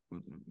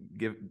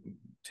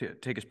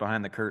take us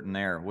behind the curtain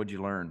there? What'd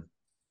you learn?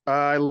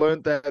 I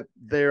learned that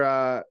there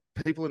are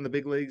people in the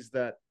big leagues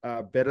that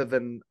are better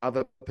than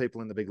other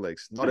people in the big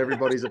leagues. Not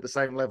everybody's at the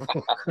same level.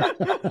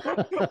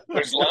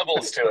 There's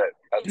levels to it.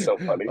 That's so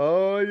funny.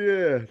 Oh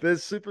yeah,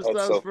 there's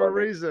superstars so for a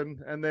funny.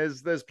 reason, and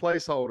there's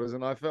placeholders.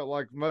 And I felt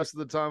like most of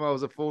the time I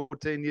was a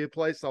 14-year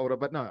placeholder.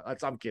 But no,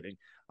 I'm kidding.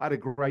 I had a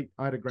great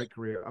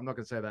career. I'm not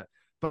going to say that,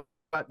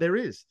 but there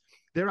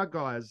are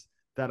guys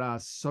that are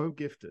so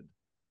gifted,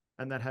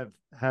 and that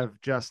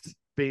have just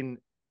been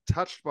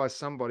touched by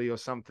somebody or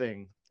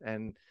something,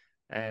 and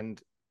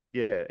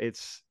yeah,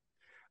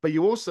 but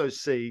you also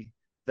see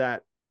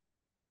that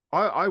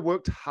I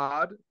worked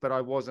hard, but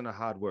I wasn't a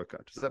hard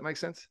worker. Does that make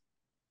sense?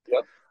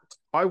 Yep.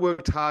 I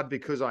worked hard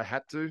because I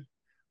had to.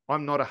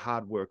 I'm not a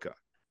hard worker,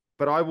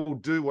 but I will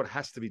do what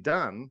has to be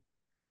done.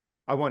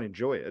 I won't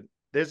enjoy it.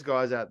 There's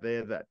guys out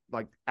there that,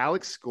 like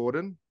Alex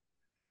Gordon,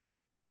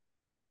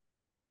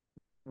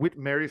 Whit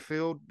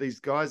Merrifield, these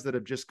guys that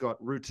have just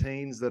got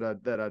routines that'll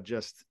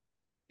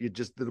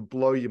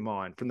blow your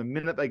mind. From the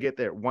minute they get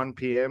there at 1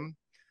 p.m.,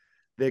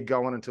 they're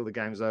going until the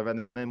game's over.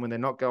 And then when they're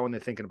not going,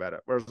 they're thinking about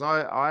it. Whereas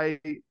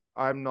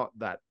I'm not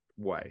that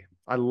way.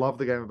 I love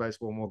the game of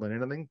baseball more than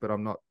anything, but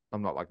I'm not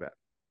like that.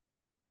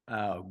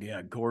 Oh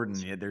yeah, Gordon.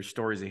 Yeah, there's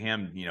stories of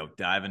him,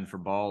 diving for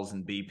balls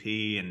in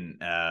BP, and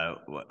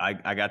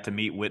I got to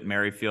meet Whit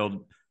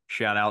Merrifield.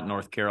 Shout out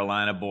North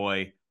Carolina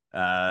boy.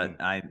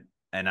 I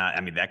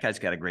mean, that guy's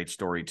got a great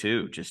story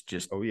too.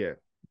 Just oh yeah,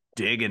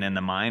 digging in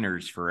the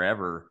minors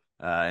forever,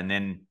 and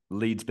then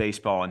leads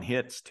baseball in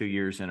hits 2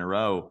 years in a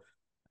row.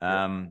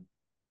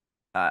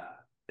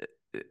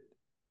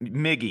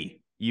 Miggy,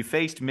 you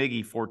faced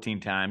Miggy 14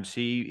 times.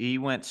 He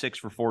went 6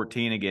 for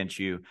 14 against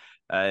you.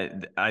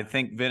 I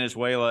think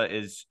Venezuela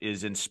is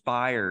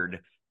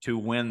inspired to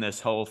win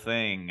this whole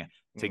thing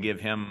to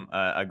give him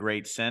a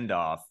great send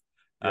off.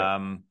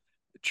 Yeah.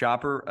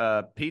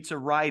 Chopper, pizza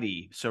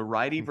righty. So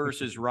righty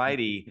versus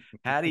righty.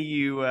 How did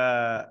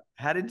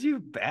you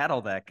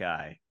battle that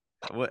guy?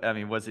 I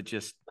mean, was it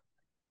just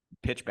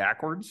pitch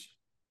backwards?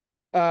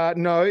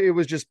 No, it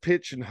was just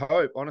pitch and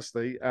hope,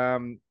 honestly. I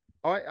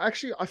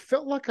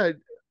felt like I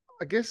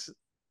guess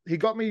he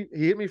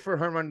hit me for a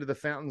home run to the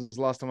Fountains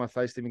last time I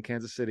faced him in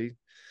Kansas City.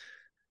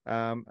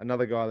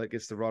 Another guy that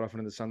gets to ride off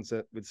into the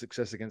sunset with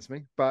success against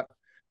me. But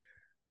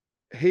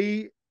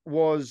you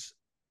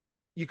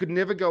could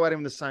never go at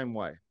him the same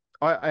way.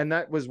 And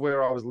that was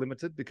where I was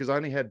limited because I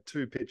only had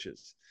 2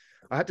 pitches.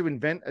 I had to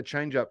invent a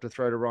changeup to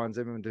throw to Ryan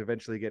Zimmerman to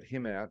eventually get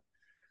him out.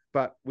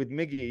 But with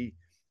Miggy,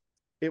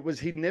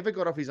 he never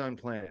got off his own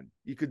plan.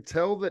 You could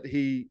tell that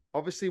he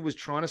obviously was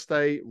trying to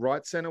stay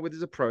right center with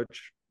his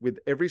approach with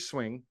every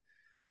swing,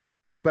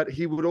 but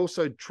he would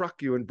also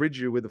truck you and bridge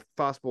you with a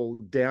fastball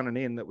down and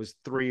in that was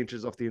 3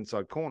 inches off the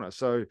inside corner.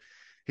 So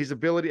his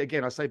ability,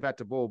 again, I say bat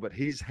to ball, but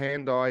his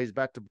hand-eye, his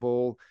bat to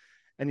ball,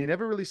 and you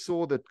never really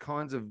saw the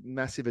kinds of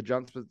massive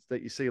adjustments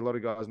that you see a lot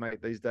of guys make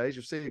these days.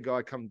 You'll see a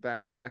guy come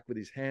back with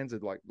his hands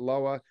at like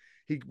lower.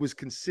 He was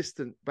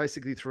consistent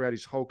basically throughout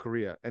his whole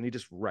career, and he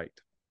just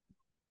raked.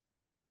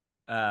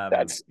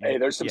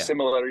 There's some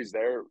similarities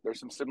there. There's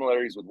some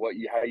similarities with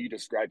how you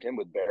described him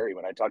with Barry.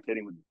 When I talked to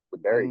him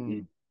with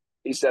Barry,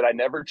 he said, I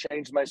never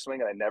changed my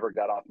swing and I never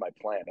got off my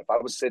plan. If I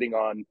was sitting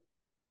on,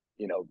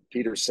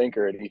 Peter's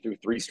sinker and he threw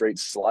 3 straight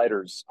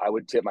sliders, I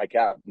would tip my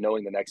cap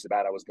knowing the next at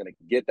bat I was going to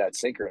get that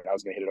sinker and I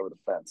was going to hit it over the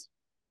fence.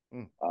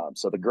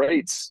 So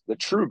the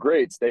true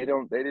greats, they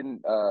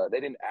didn't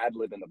ad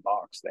lib in the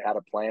box. They had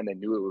a plan. They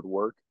knew it would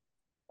work.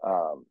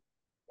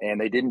 And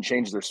they didn't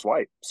change their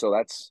swipe. So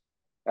that's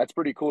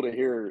pretty cool to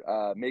hear,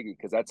 Miggy,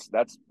 because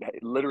that's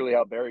literally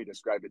how Barry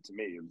described it to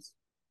me. It was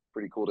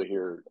pretty cool to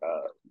hear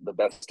the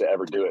best to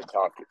ever do it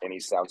talk, and he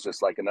sounds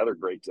just like another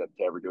great to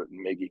ever do it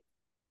in Miggy.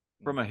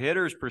 From a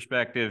hitter's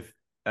perspective,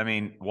 I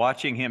mean,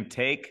 watching him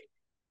take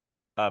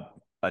a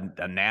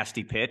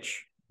nasty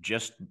pitch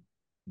just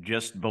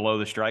below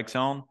the strike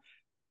zone,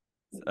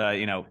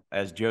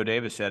 as Joe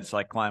Davis said, it's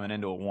like climbing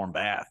into a warm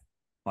bath.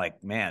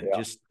 Like, man,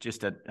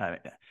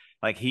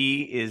 like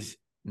he is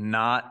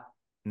not.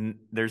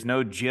 There's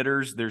no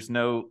jitters. There's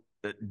no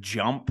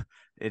jump.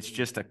 It's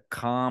just a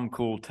calm,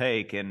 cool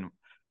take. And,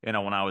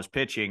 when I was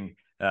pitching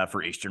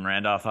for Eastern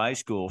Randolph High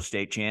School,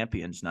 state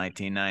champions,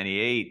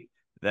 1998,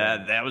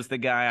 that was the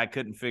guy I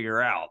couldn't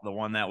figure out. The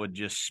one that would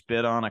just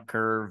spit on a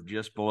curve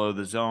just below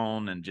the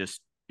zone and just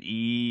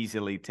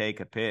easily take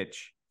a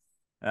pitch.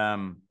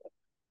 I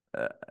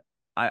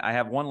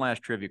have one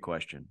last trivia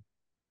question.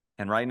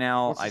 And right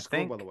now, What's the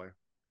score, by the way?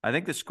 I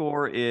think the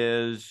score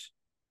is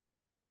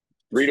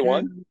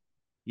 3-1.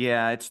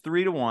 Yeah, it's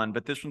 3-1,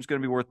 but this one's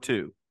going to be worth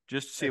 2,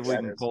 just to see if we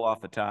can pull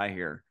off a tie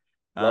here.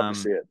 Love to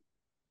see it.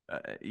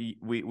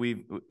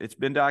 It's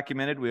been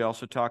documented. We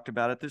also talked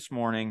about it this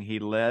morning. He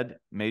led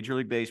Major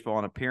League Baseball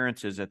in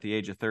appearances at the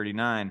age of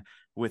 39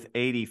 with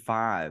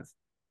 85.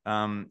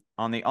 On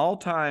the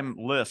all-time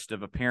list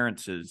of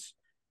appearances,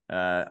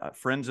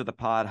 friends of the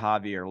pod,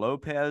 Javier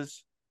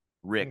Lopez,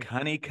 Rick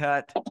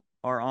Honeycutt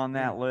are on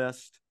that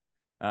list.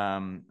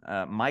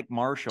 Mike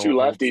Marshall. 2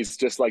 lefties,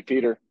 just like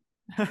Peter.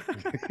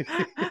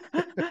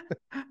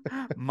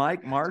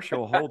 Mike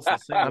Marshall holds the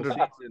single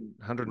season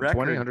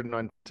 120,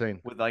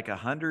 119 with like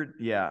 100.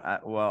 Yeah,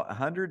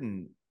 100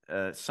 and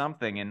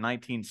something in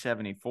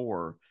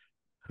 1974.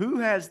 Who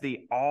has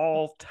the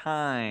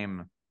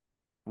all-time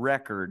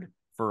record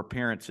for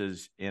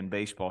appearances in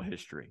baseball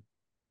history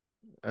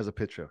as a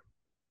pitcher?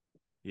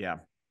 Yeah,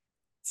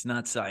 it's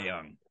not Cy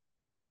Young.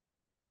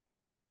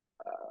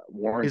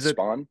 Warren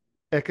Spahn.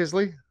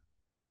 Eckersley?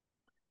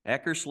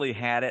 Eckersley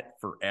had it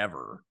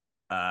forever.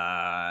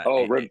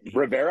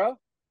 Rivera?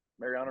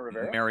 Mariano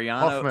Rivera?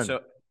 Mariano. Hoffman.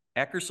 So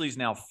Eckersley's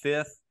now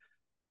 5th.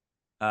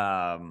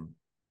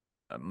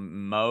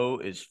 Mo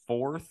is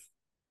 4th.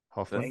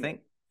 Hoffman. So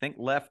think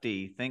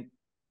lefty. Think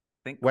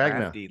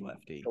Wagner. crafty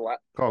lefty.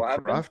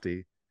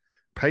 Crafty.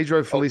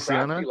 Pedro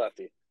Feliciano. Crafty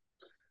lefty.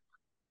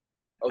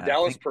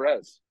 Dallas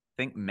Perez.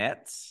 Think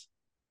Mets.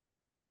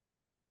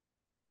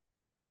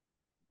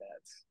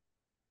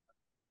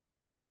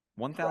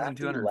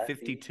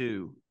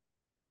 1,252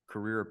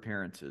 career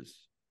appearances.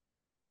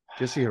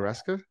 Jesse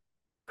Haraska?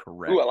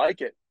 Correct. Ooh, I like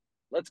it.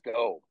 Let's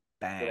go.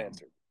 Bang. Good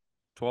answer.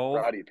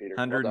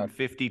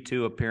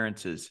 1,252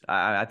 appearances.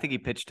 I think he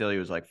pitched till he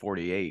was like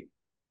 48.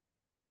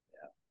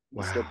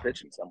 Yeah. He's still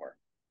pitching somewhere.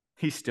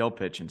 He's still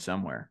pitching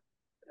somewhere.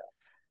 Yeah.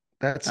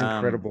 That's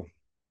incredible.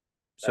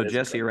 So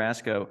Jesse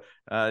Haraska,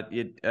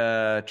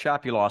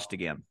 Chop, you lost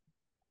again.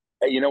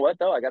 Hey, you know what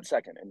though? I got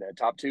second, and the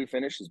top 2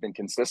 finish has been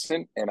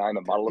consistent, and I'm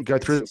a model of go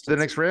through the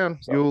next round.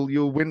 So,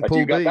 you'll win. But Pool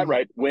you got B. that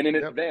right. Win in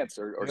advance,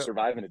 or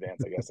survive in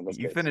advance. I guess in this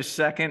you case. finished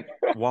second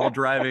while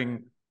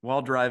driving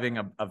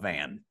a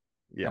van.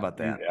 Yeah. How about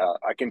that? Yeah,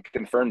 I can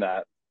confirm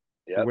that.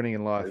 Yeah, winning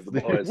in life.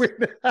 The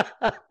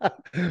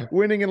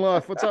Winning in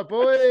life. What's up,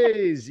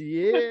 boys?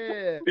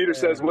 Yeah. Peter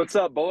says, "What's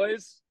up,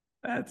 boys?"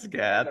 That's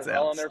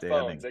all on their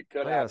phones. It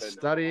could happen.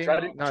 Studying.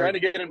 Trying to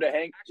get him to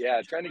hang.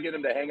 Yeah, trying to get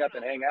him to hang up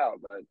and hang out,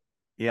 but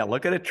Yeah,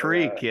 look at a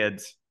tree,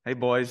 kids. Hey,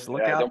 boys,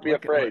 look Yeah, out. don't be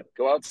Look at afraid. what.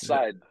 Go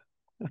outside.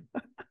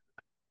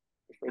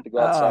 Afraid to go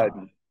outside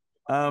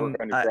Oh, and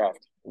work on your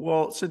craft.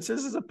 well, since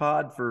this is a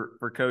pod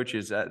for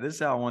coaches, this is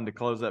how I wanted to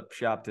close up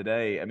shop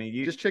today. I mean,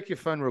 Just check your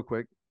phone real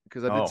quick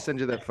because I did oh, send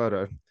you that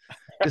photo.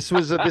 This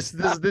was a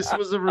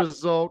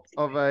result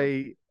of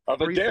a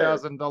Of a dare.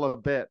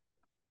 $3,000 bet.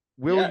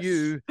 Will Yes.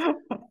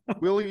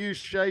 you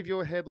shave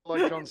your head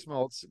like John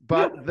Smoltz?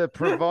 But the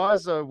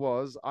proviso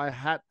was I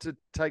had to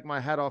take my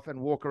hat off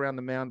and walk around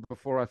the mound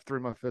before I threw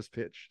my first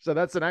pitch. So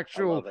that's an I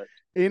actual love it.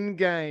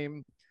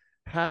 in-game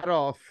hat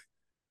off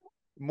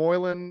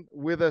Moylan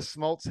with a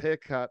Smoltz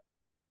haircut.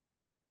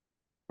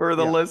 for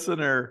the Yeah,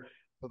 listener,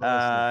 for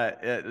the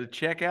listener.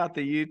 check out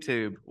the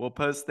YouTube. We'll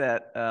post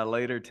that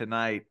later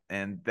tonight,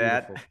 and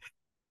that, Beautiful.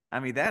 I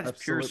mean,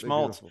 that's pure Absolutely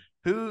smoltz.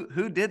 beautiful.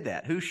 Who did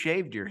that? Who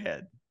shaved your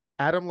head?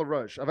 Adam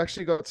LaRoche. I've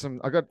actually got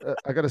some. I got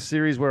a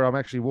series where I'm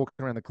actually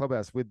walking around the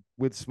clubhouse with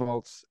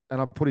Smoltz,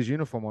 and I put his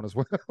uniform on as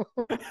well.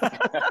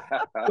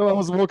 So I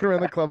was walking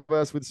around the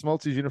clubhouse with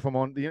Smoltz's uniform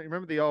on. You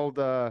remember the old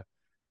the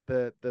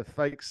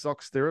fake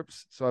sock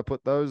stirrups? So I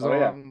put those Oh,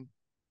 yeah. on.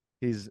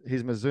 His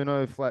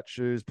Mizuno flat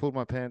shoes. Pulled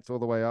my pants all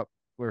the way up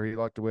where he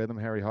liked to wear them,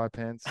 Harry high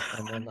pants,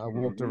 and then I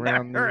walked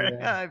around the.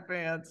 High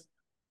pants.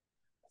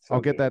 So I'll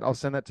get good. that. I'll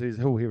send that to his.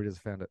 Oh, here it is.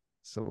 Found it.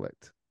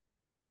 Select.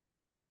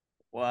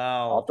 I'll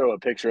Wow. throw a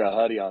picture of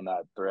Huddy on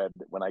that thread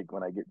when I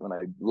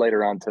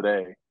later on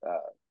today.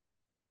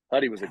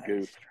 Huddy was a That is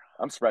goof. strong.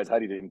 I'm surprised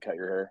Huddy didn't cut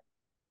your hair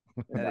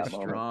in That is that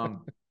moment.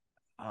 strong.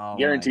 Oh my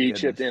Guarantee he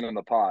chipped goodness. in on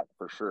the pot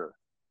for sure.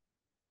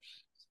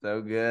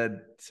 So good.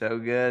 So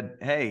good.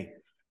 Hey,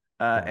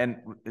 Yeah. and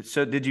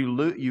so did you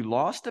lose? You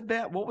lost a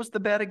bet? What was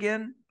the bet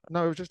again?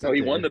 No, it was just a No,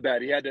 he won dare. the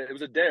bet. He had to. It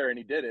was a dare, and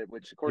he did it.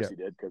 Which of course Yeah. he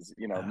did, because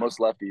Oh, most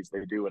lefties,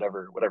 they do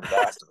whatever's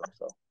asked of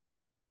them.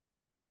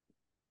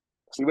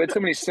 So we had so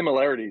many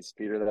similarities,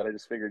 Peter, that I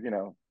just figured,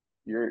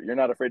 you're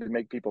not afraid to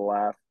make people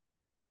laugh.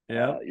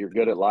 yeah. You're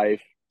good at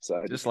life, so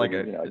I Just just like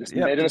figured, a I just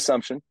yep, made an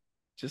assumption.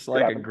 just Could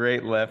like a happen.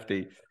 great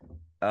lefty.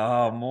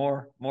 Oh,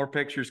 more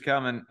pictures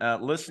coming.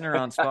 Listener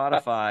on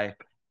Spotify.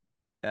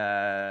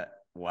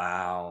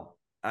 Wow.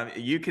 I mean,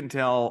 you can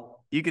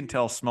tell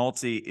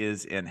Smoltzy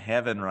is in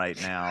heaven right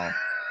now.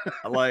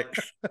 Like,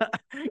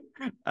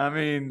 I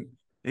mean,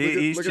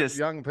 he's Look at just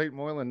young Pete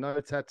Moylan, no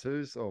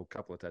tattoos, or a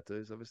couple of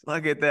tattoos, obviously.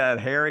 look at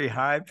that hairy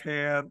high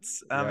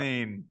pants. I Yeah.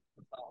 mean,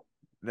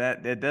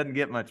 that it doesn't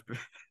get much.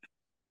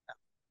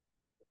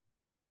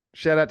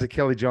 Shout out to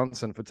Kelly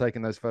Johnson for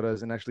taking those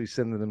photos and actually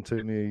sending them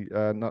to me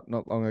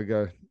not long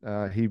ago.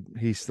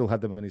 He still had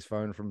them on his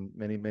phone from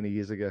many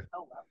years ago.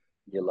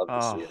 You love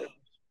to see Oh it.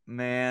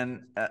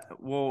 man.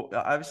 Well,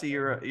 obviously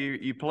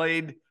you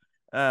played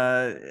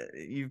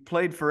you've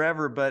played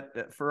forever,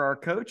 but for our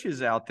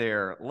coaches out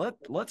there,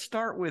 let's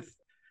start with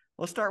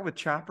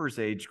Chopper's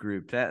age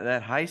group,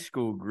 that high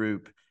school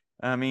group.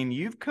 I mean,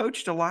 you've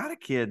coached a lot of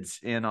kids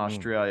in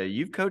Australia.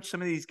 You've coached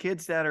some of these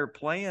kids that are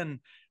playing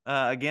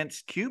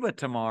against Cuba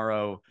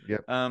tomorrow.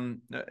 Yep.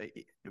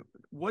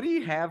 What do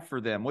you have for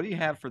them? What do you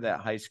have for that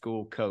high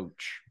school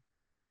coach?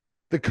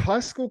 The high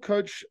school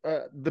coach,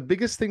 the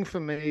biggest thing for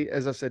me,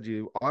 as I said to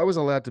you, I was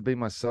allowed to be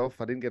myself.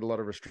 I didn't get a lot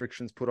of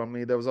restrictions put on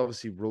me. There was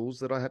obviously rules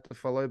that I had to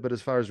follow, but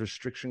as far as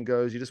restriction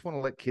goes, you just want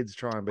to let kids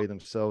try and be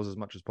themselves as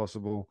much as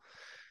possible.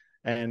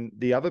 And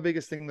the other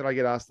biggest thing that I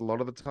get asked a lot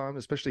of the time,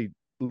 especially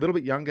a little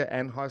bit younger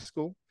and high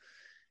school,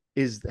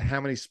 is how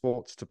many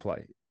sports to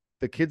play.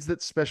 The kids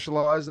that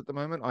specialize at the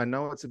moment, I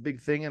know it's a big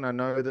thing, and I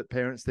know that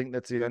parents think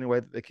that's the only way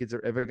that the kids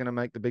are ever going to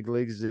make the big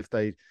leagues is if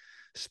they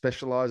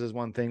specialize as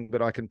one thing.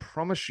 But I can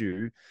promise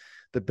you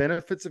the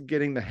benefits of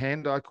getting the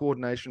hand-eye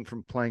coordination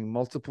from playing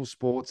multiple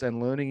sports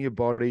and learning your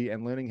body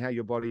and learning how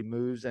your body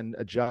moves and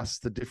adjusts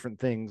to different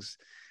things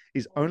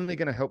is only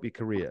going to help your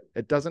career.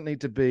 It doesn't need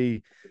to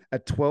be a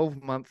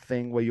 12-month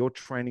thing where you're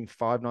training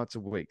 5 nights a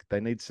week. They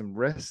need some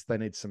rest, they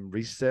need some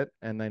reset,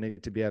 and they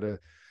need to be able to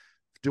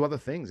do other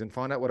things and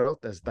find out what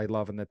else they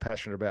love and they're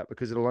passionate about,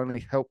 because it'll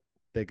only help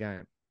their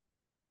game.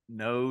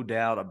 No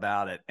doubt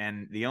about it.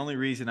 And the only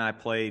reason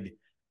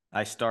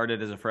I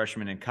started as a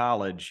freshman in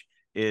college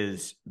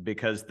is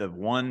because the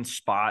one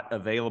spot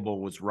available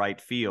was right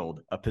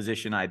field, a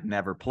position I'd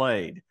never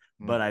played.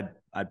 But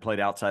I'd played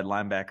outside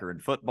linebacker in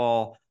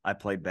football. I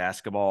played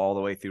basketball all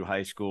the way through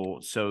high school.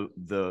 So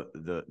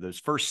those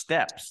first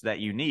steps that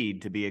you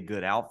need to be a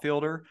good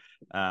outfielder,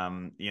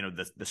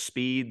 the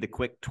speed, the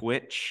quick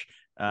twitch.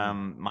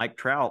 Mike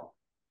Trout,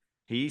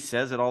 he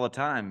says it all the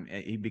time.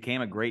 He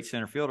became a great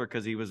center fielder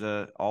because he was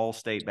a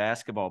all-state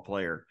basketball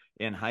player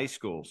in high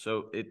school.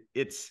 So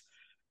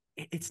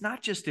it's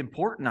not just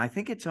important. I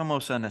think it's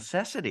almost a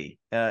necessity.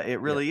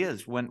 It really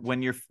is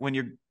when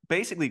you're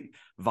basically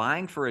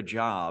vying for a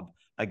job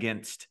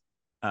against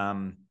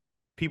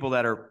people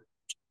that are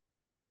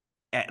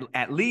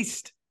at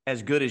least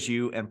as good as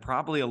you and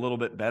probably a little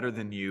bit better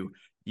than you.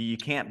 You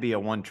can't be a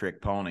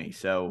one-trick pony.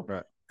 So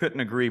couldn't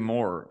agree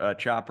more.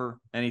 Chopper,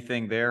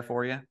 anything there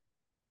for you?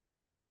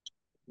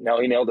 No,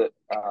 he nailed it.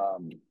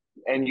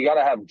 And you got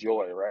to have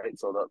joy, right?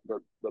 So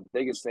the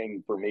biggest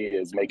thing for me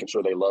is making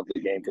sure they love the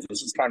game, because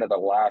this is kind of the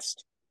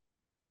last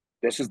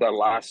this is the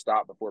last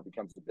stop before it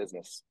becomes a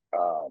business,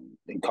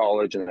 in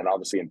college, and then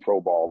obviously in pro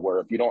ball, where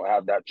if you don't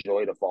have that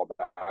joy to fall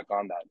back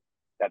on,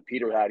 that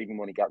Peter had even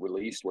when he got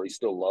released, where he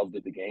still loved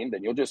the game,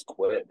 then you'll just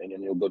quit and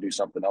then you'll go do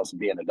something else and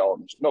be an adult.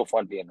 It's no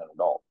fun being an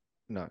adult.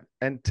 No,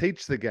 and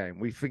teach the game.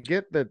 We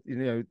forget that,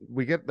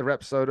 we get the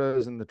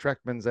Rapsodos and the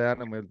Trackmans out,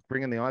 and we're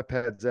bringing the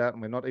iPads out,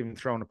 and we're not even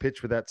throwing a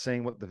pitch without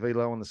seeing what the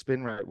velo and the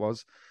spin rate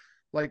was.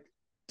 Like,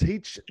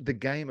 teach the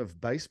game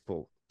of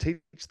baseball. Teach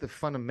the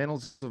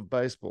fundamentals of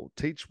baseball.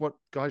 Teach what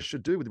guys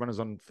should do with runners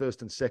on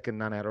first and second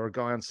none out, or a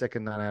guy on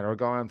second none out, or a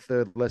guy on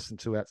third less than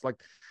 2 outs.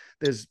 Like,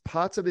 there's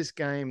parts of this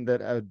game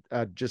that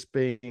are just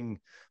being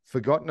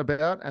forgotten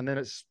about, and then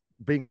it's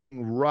being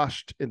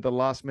rushed in the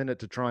last minute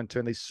to try and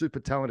turn these super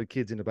talented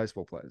kids into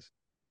baseball players.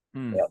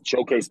 Yeah,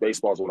 showcase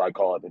baseball is what I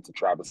call it. It's a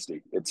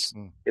travesty. It's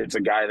a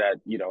guy that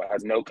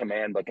has no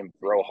command but can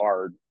throw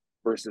hard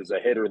versus a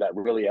hitter that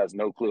really has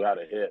no clue how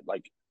to hit.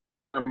 Like,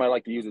 the term I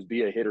like to use is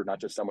be a hitter,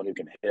 not just someone who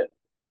can hit.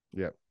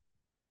 Yeah.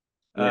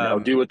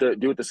 Do what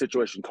the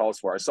situation calls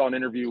for. I saw an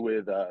interview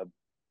with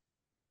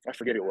I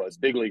forget who it was,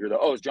 big leaguer though.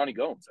 Oh, it's Johnny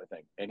Gomes, I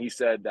think. And he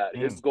said that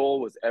his goal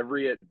was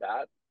every at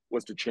bat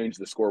was to change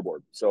the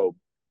scoreboard. So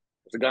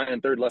if there's a guy in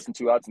third less than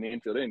 2 outs in the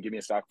infield, in, give me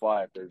a sac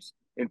fly. If there's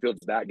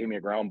infield's that, give me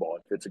a ground ball.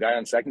 If it's a guy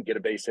on second, get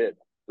a base hit. If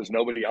there's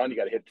nobody on, you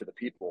got to hit to the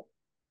people.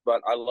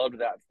 But I loved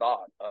that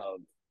thought of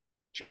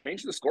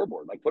change the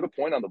scoreboard. Like, put a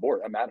point on the board.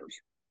 That matters.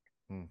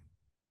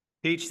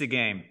 Teach the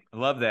game. I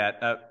love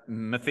that.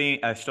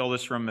 Matheny, I stole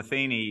this from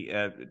Matheny.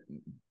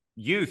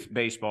 Youth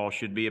baseball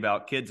should be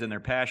about kids and their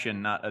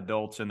passion, not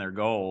adults and their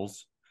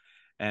goals.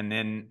 And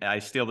then I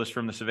steal this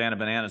from the Savannah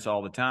Bananas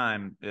all the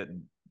time.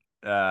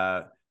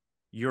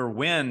 Your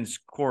wins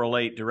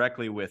correlate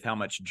directly with how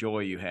much joy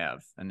you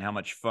have and how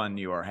much fun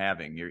you are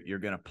having. You're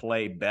going to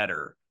play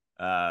better.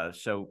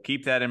 So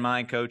keep that in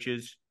mind,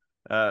 coaches.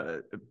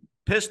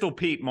 Pistol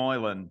Pete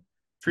Moylan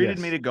treated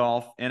me to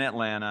golf in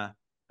Atlanta.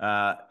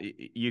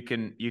 You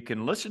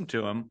can listen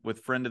to him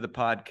with friend of the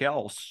pod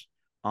Kels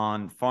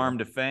on Farm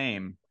to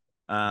Fame,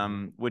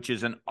 which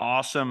is an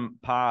awesome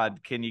pod.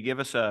 Can you give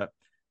us a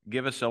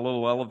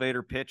little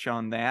elevator pitch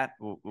on that?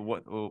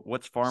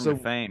 What's Farm to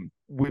Fame?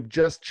 We've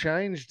just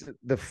changed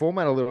the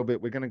format a little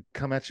bit. We're going to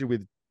come at you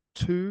with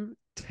 2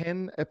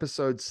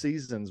 10-episode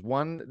seasons.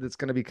 One that's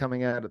going to be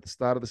coming out at the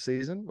start of the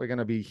season. We're going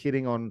to be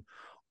hitting on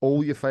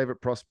all your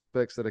favorite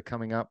prospects that are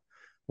coming up,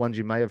 ones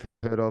you may have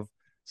heard of,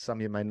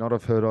 some you may not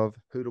have heard of,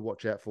 who to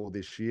watch out for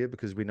this year,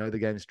 because we know the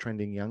game's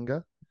trending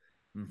younger,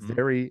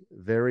 very,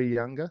 very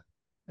younger,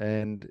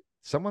 and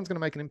someone's going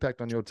to make an impact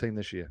on your team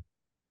this year.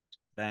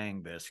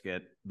 Bang,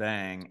 Biscuit,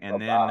 bang.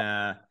 And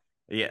then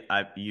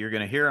you're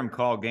going to hear him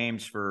call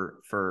games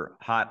for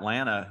Hot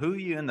Atlanta. Who are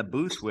you in the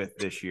booth with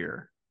this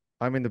year?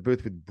 I'm in the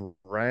booth with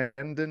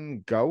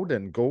Brandon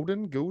Golden.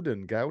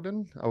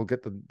 I'll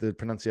get the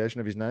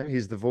pronunciation of his name.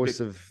 He's the voice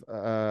of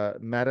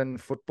Madden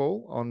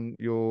football on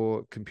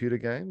your computer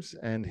games.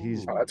 And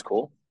that's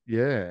cool.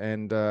 Yeah,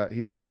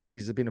 and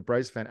he's been a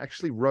Braves fan.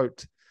 Actually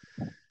wrote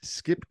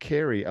Skip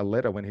Carey a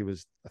letter when he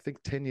was, I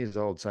think, 10 years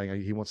old,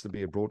 saying he wants to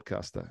be a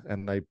broadcaster.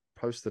 And they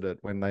posted it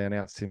when they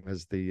announced him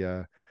as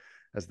the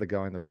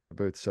guy in the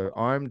booth. So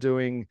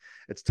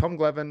it's Tom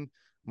Glavin,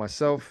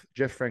 myself,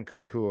 Jeff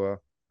Francoeur,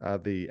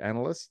 the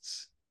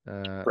analysts.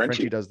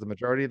 Frenchie does the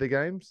majority of the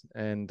games,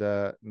 and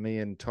me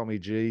and Tommy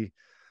G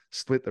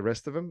split the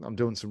rest of them. I'm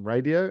doing some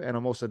radio, and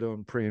I'm also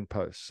doing pre and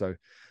post. So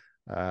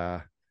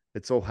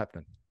it's all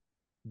happening.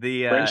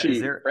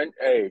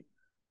 Hey.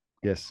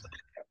 Yes.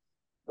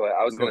 But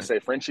I was going to say,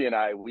 Frenchie and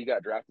I, we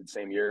got drafted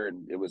same year,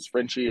 and it was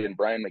Frenchie and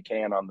Brian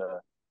McCann on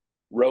the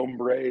Rome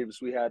Braves.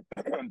 We had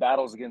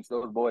battles against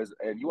those boys.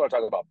 And you want to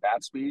talk about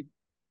bat speed?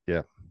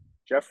 Yeah.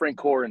 Jeff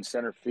Francoeur in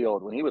center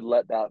field, when he would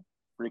let that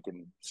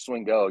freaking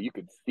swing go, you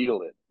could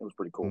feel it. It was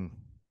pretty cool.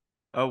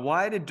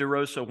 Why did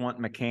DeRosa want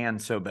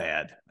McCann so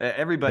bad?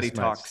 Everybody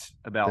talks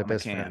about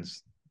McCann.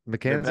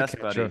 McCann's a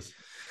catcher. Buddies.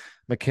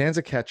 McCann's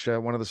a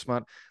catcher, one of the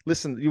smart.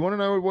 Listen, you want to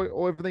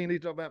know everything you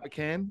need to know about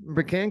McCann?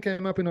 McCann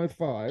came up in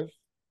 2005.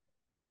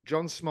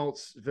 John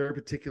Smoltz very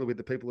particular with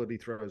the people that he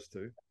throws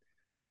to.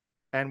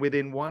 And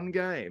within one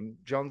game,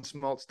 John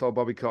Smoltz told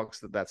Bobby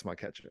Cox that's my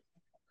catcher.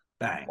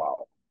 Bang.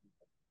 Wow.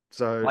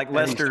 So like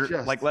Lester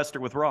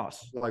with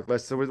Ross. Like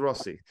Lester with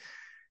Rossi.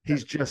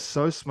 He's just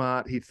so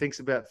smart. He thinks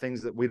about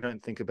things that we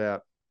don't think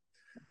about.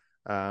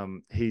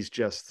 He's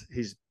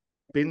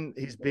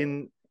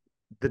been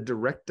the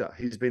director.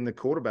 He's been the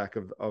quarterback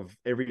of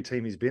every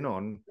team he's been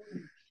on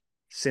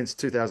since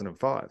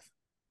 2005.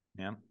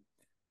 Yeah.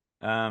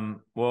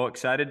 Well,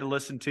 excited to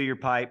listen to your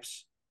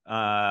pipes,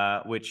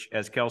 which,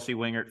 as Kelsey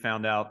Wingert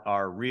found out,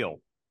 are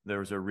real.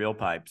 There's real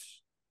pipes.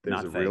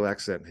 There's a fake. Real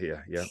accent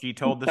here. Yeah. She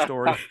told the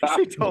story.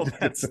 She told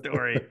that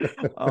story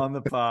on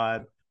the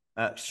pod.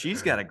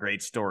 She's got a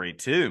great story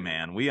too,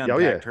 man. We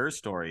unpacked her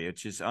story.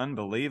 It's just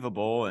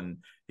unbelievable. And,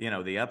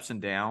 the ups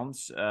and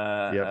downs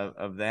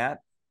of that.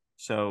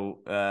 So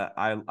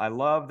I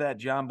love that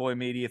John Boy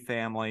Media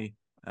family.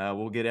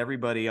 We'll get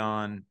everybody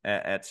on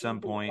at some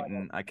point,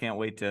 and I can't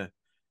wait to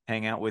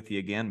hang out with you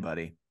again,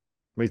 buddy.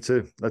 Me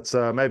too. Let's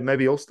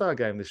maybe All-Star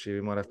game this year.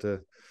 We might have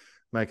to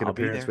make an I'll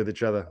be appearance there. with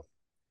each other.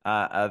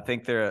 I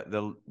think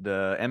the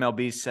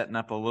MLB's setting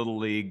up a little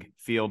league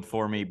field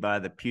for me by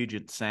the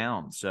Puget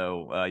Sound,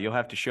 so you'll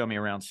have to show me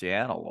around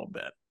Seattle a little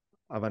bit.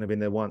 I've only been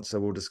there once, so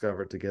we'll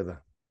discover it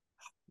together.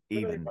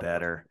 Even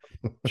better.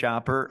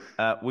 Chopper,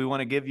 we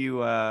want to give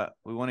you a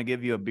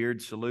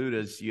beard salute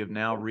as you have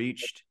now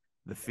reached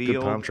the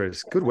field. Good palm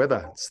trees. Good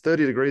weather. It's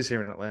 30 degrees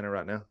here in Atlanta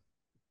right now.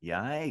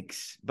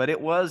 Yikes. But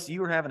you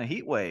were having a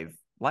heat wave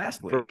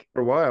last week.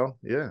 For a while,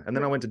 yeah. And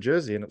then I went to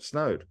Jersey and it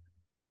snowed.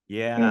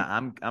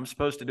 Yeah, I'm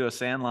supposed to do a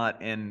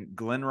sandlot in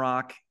Glen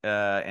Rock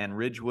and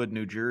Ridgewood,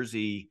 New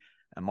Jersey,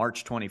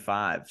 March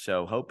 25.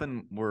 So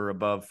hoping we're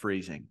above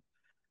freezing.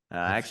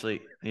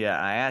 Actually, yeah,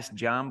 I asked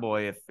John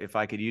Boy if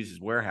I could use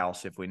his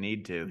warehouse if we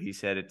need to. He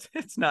said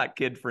it's not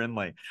kid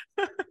friendly.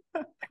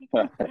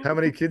 How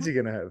many kids are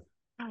you gonna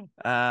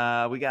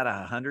have? We got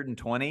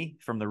 120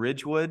 from the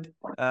Ridgewood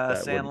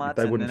sandlots,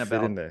 they wouldn't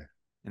fit in there.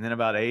 And then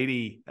about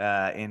 80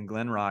 in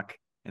Glen Rock,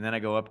 and then I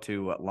go up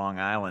to Long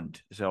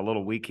Island. So a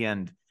little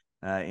weekend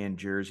in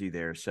Jersey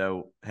there.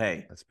 So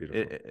hey, that's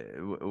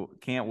beautiful.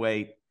 Can't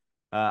wait.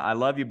 I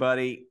love you,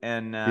 buddy,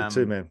 and you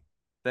too, man.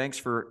 Thanks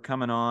for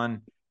coming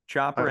on.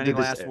 Chopper, any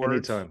last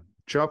words? Anytime.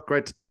 Chop,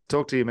 great to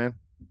talk to you, man.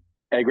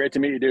 Hey, great to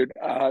meet you, dude.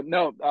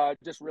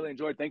 Just really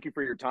enjoyed. Thank you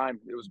for your time.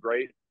 It was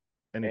great.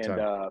 Anytime.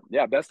 And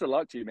yeah, best of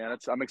luck to you, man.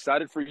 I'm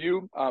excited for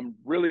you. I'm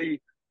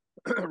really,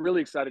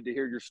 really excited to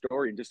hear your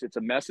story. And just it's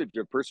a message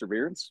of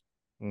perseverance.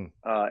 And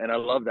I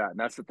love that. And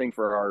that's the thing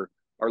for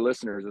our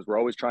listeners is we're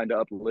always trying to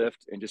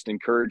uplift and just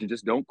encourage and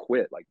just don't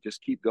quit. Like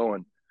just keep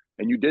going.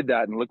 And you did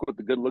that. And look how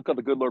the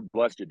good Lord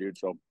blessed you, dude.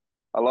 So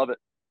I love it.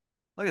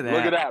 Look at that.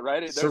 Look at that,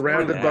 right?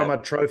 Surrounded by my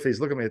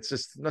trophies. Look at me.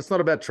 It's not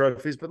about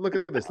trophies, but look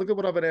at this. Look at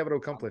what I've been able to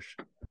accomplish.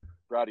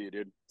 Proud of you,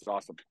 dude. It's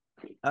awesome.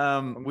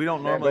 We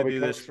don't normally do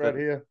this right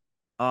here.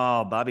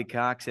 Oh, Bobby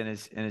Cox in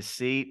his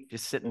seat,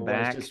 just sitting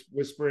back, just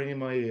whispering in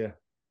my ear.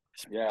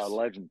 Yeah,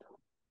 legend.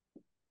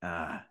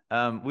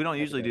 We don't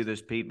usually do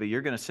this, Pete, but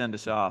you're going to send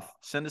us off.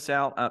 Send us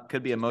out.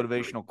 Could be a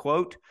motivational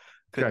quote,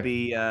 could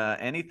be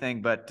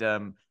anything. But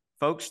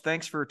folks,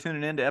 thanks for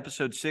tuning in to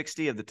episode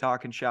 60 of the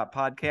Talking Shop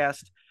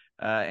podcast.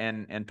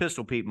 And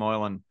Pistol Pete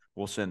Moylan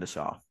will send us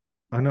off.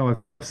 I know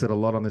I've said a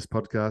lot on this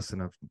podcast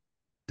and I've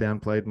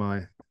downplayed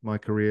my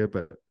career,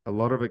 but a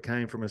lot of it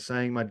came from a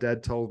saying my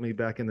dad told me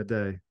back in the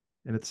day,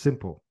 and it's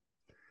simple.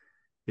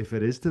 If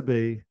it is to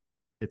be,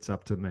 it's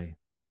up to me.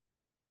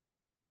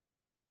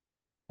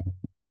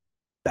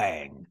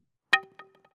 Bang.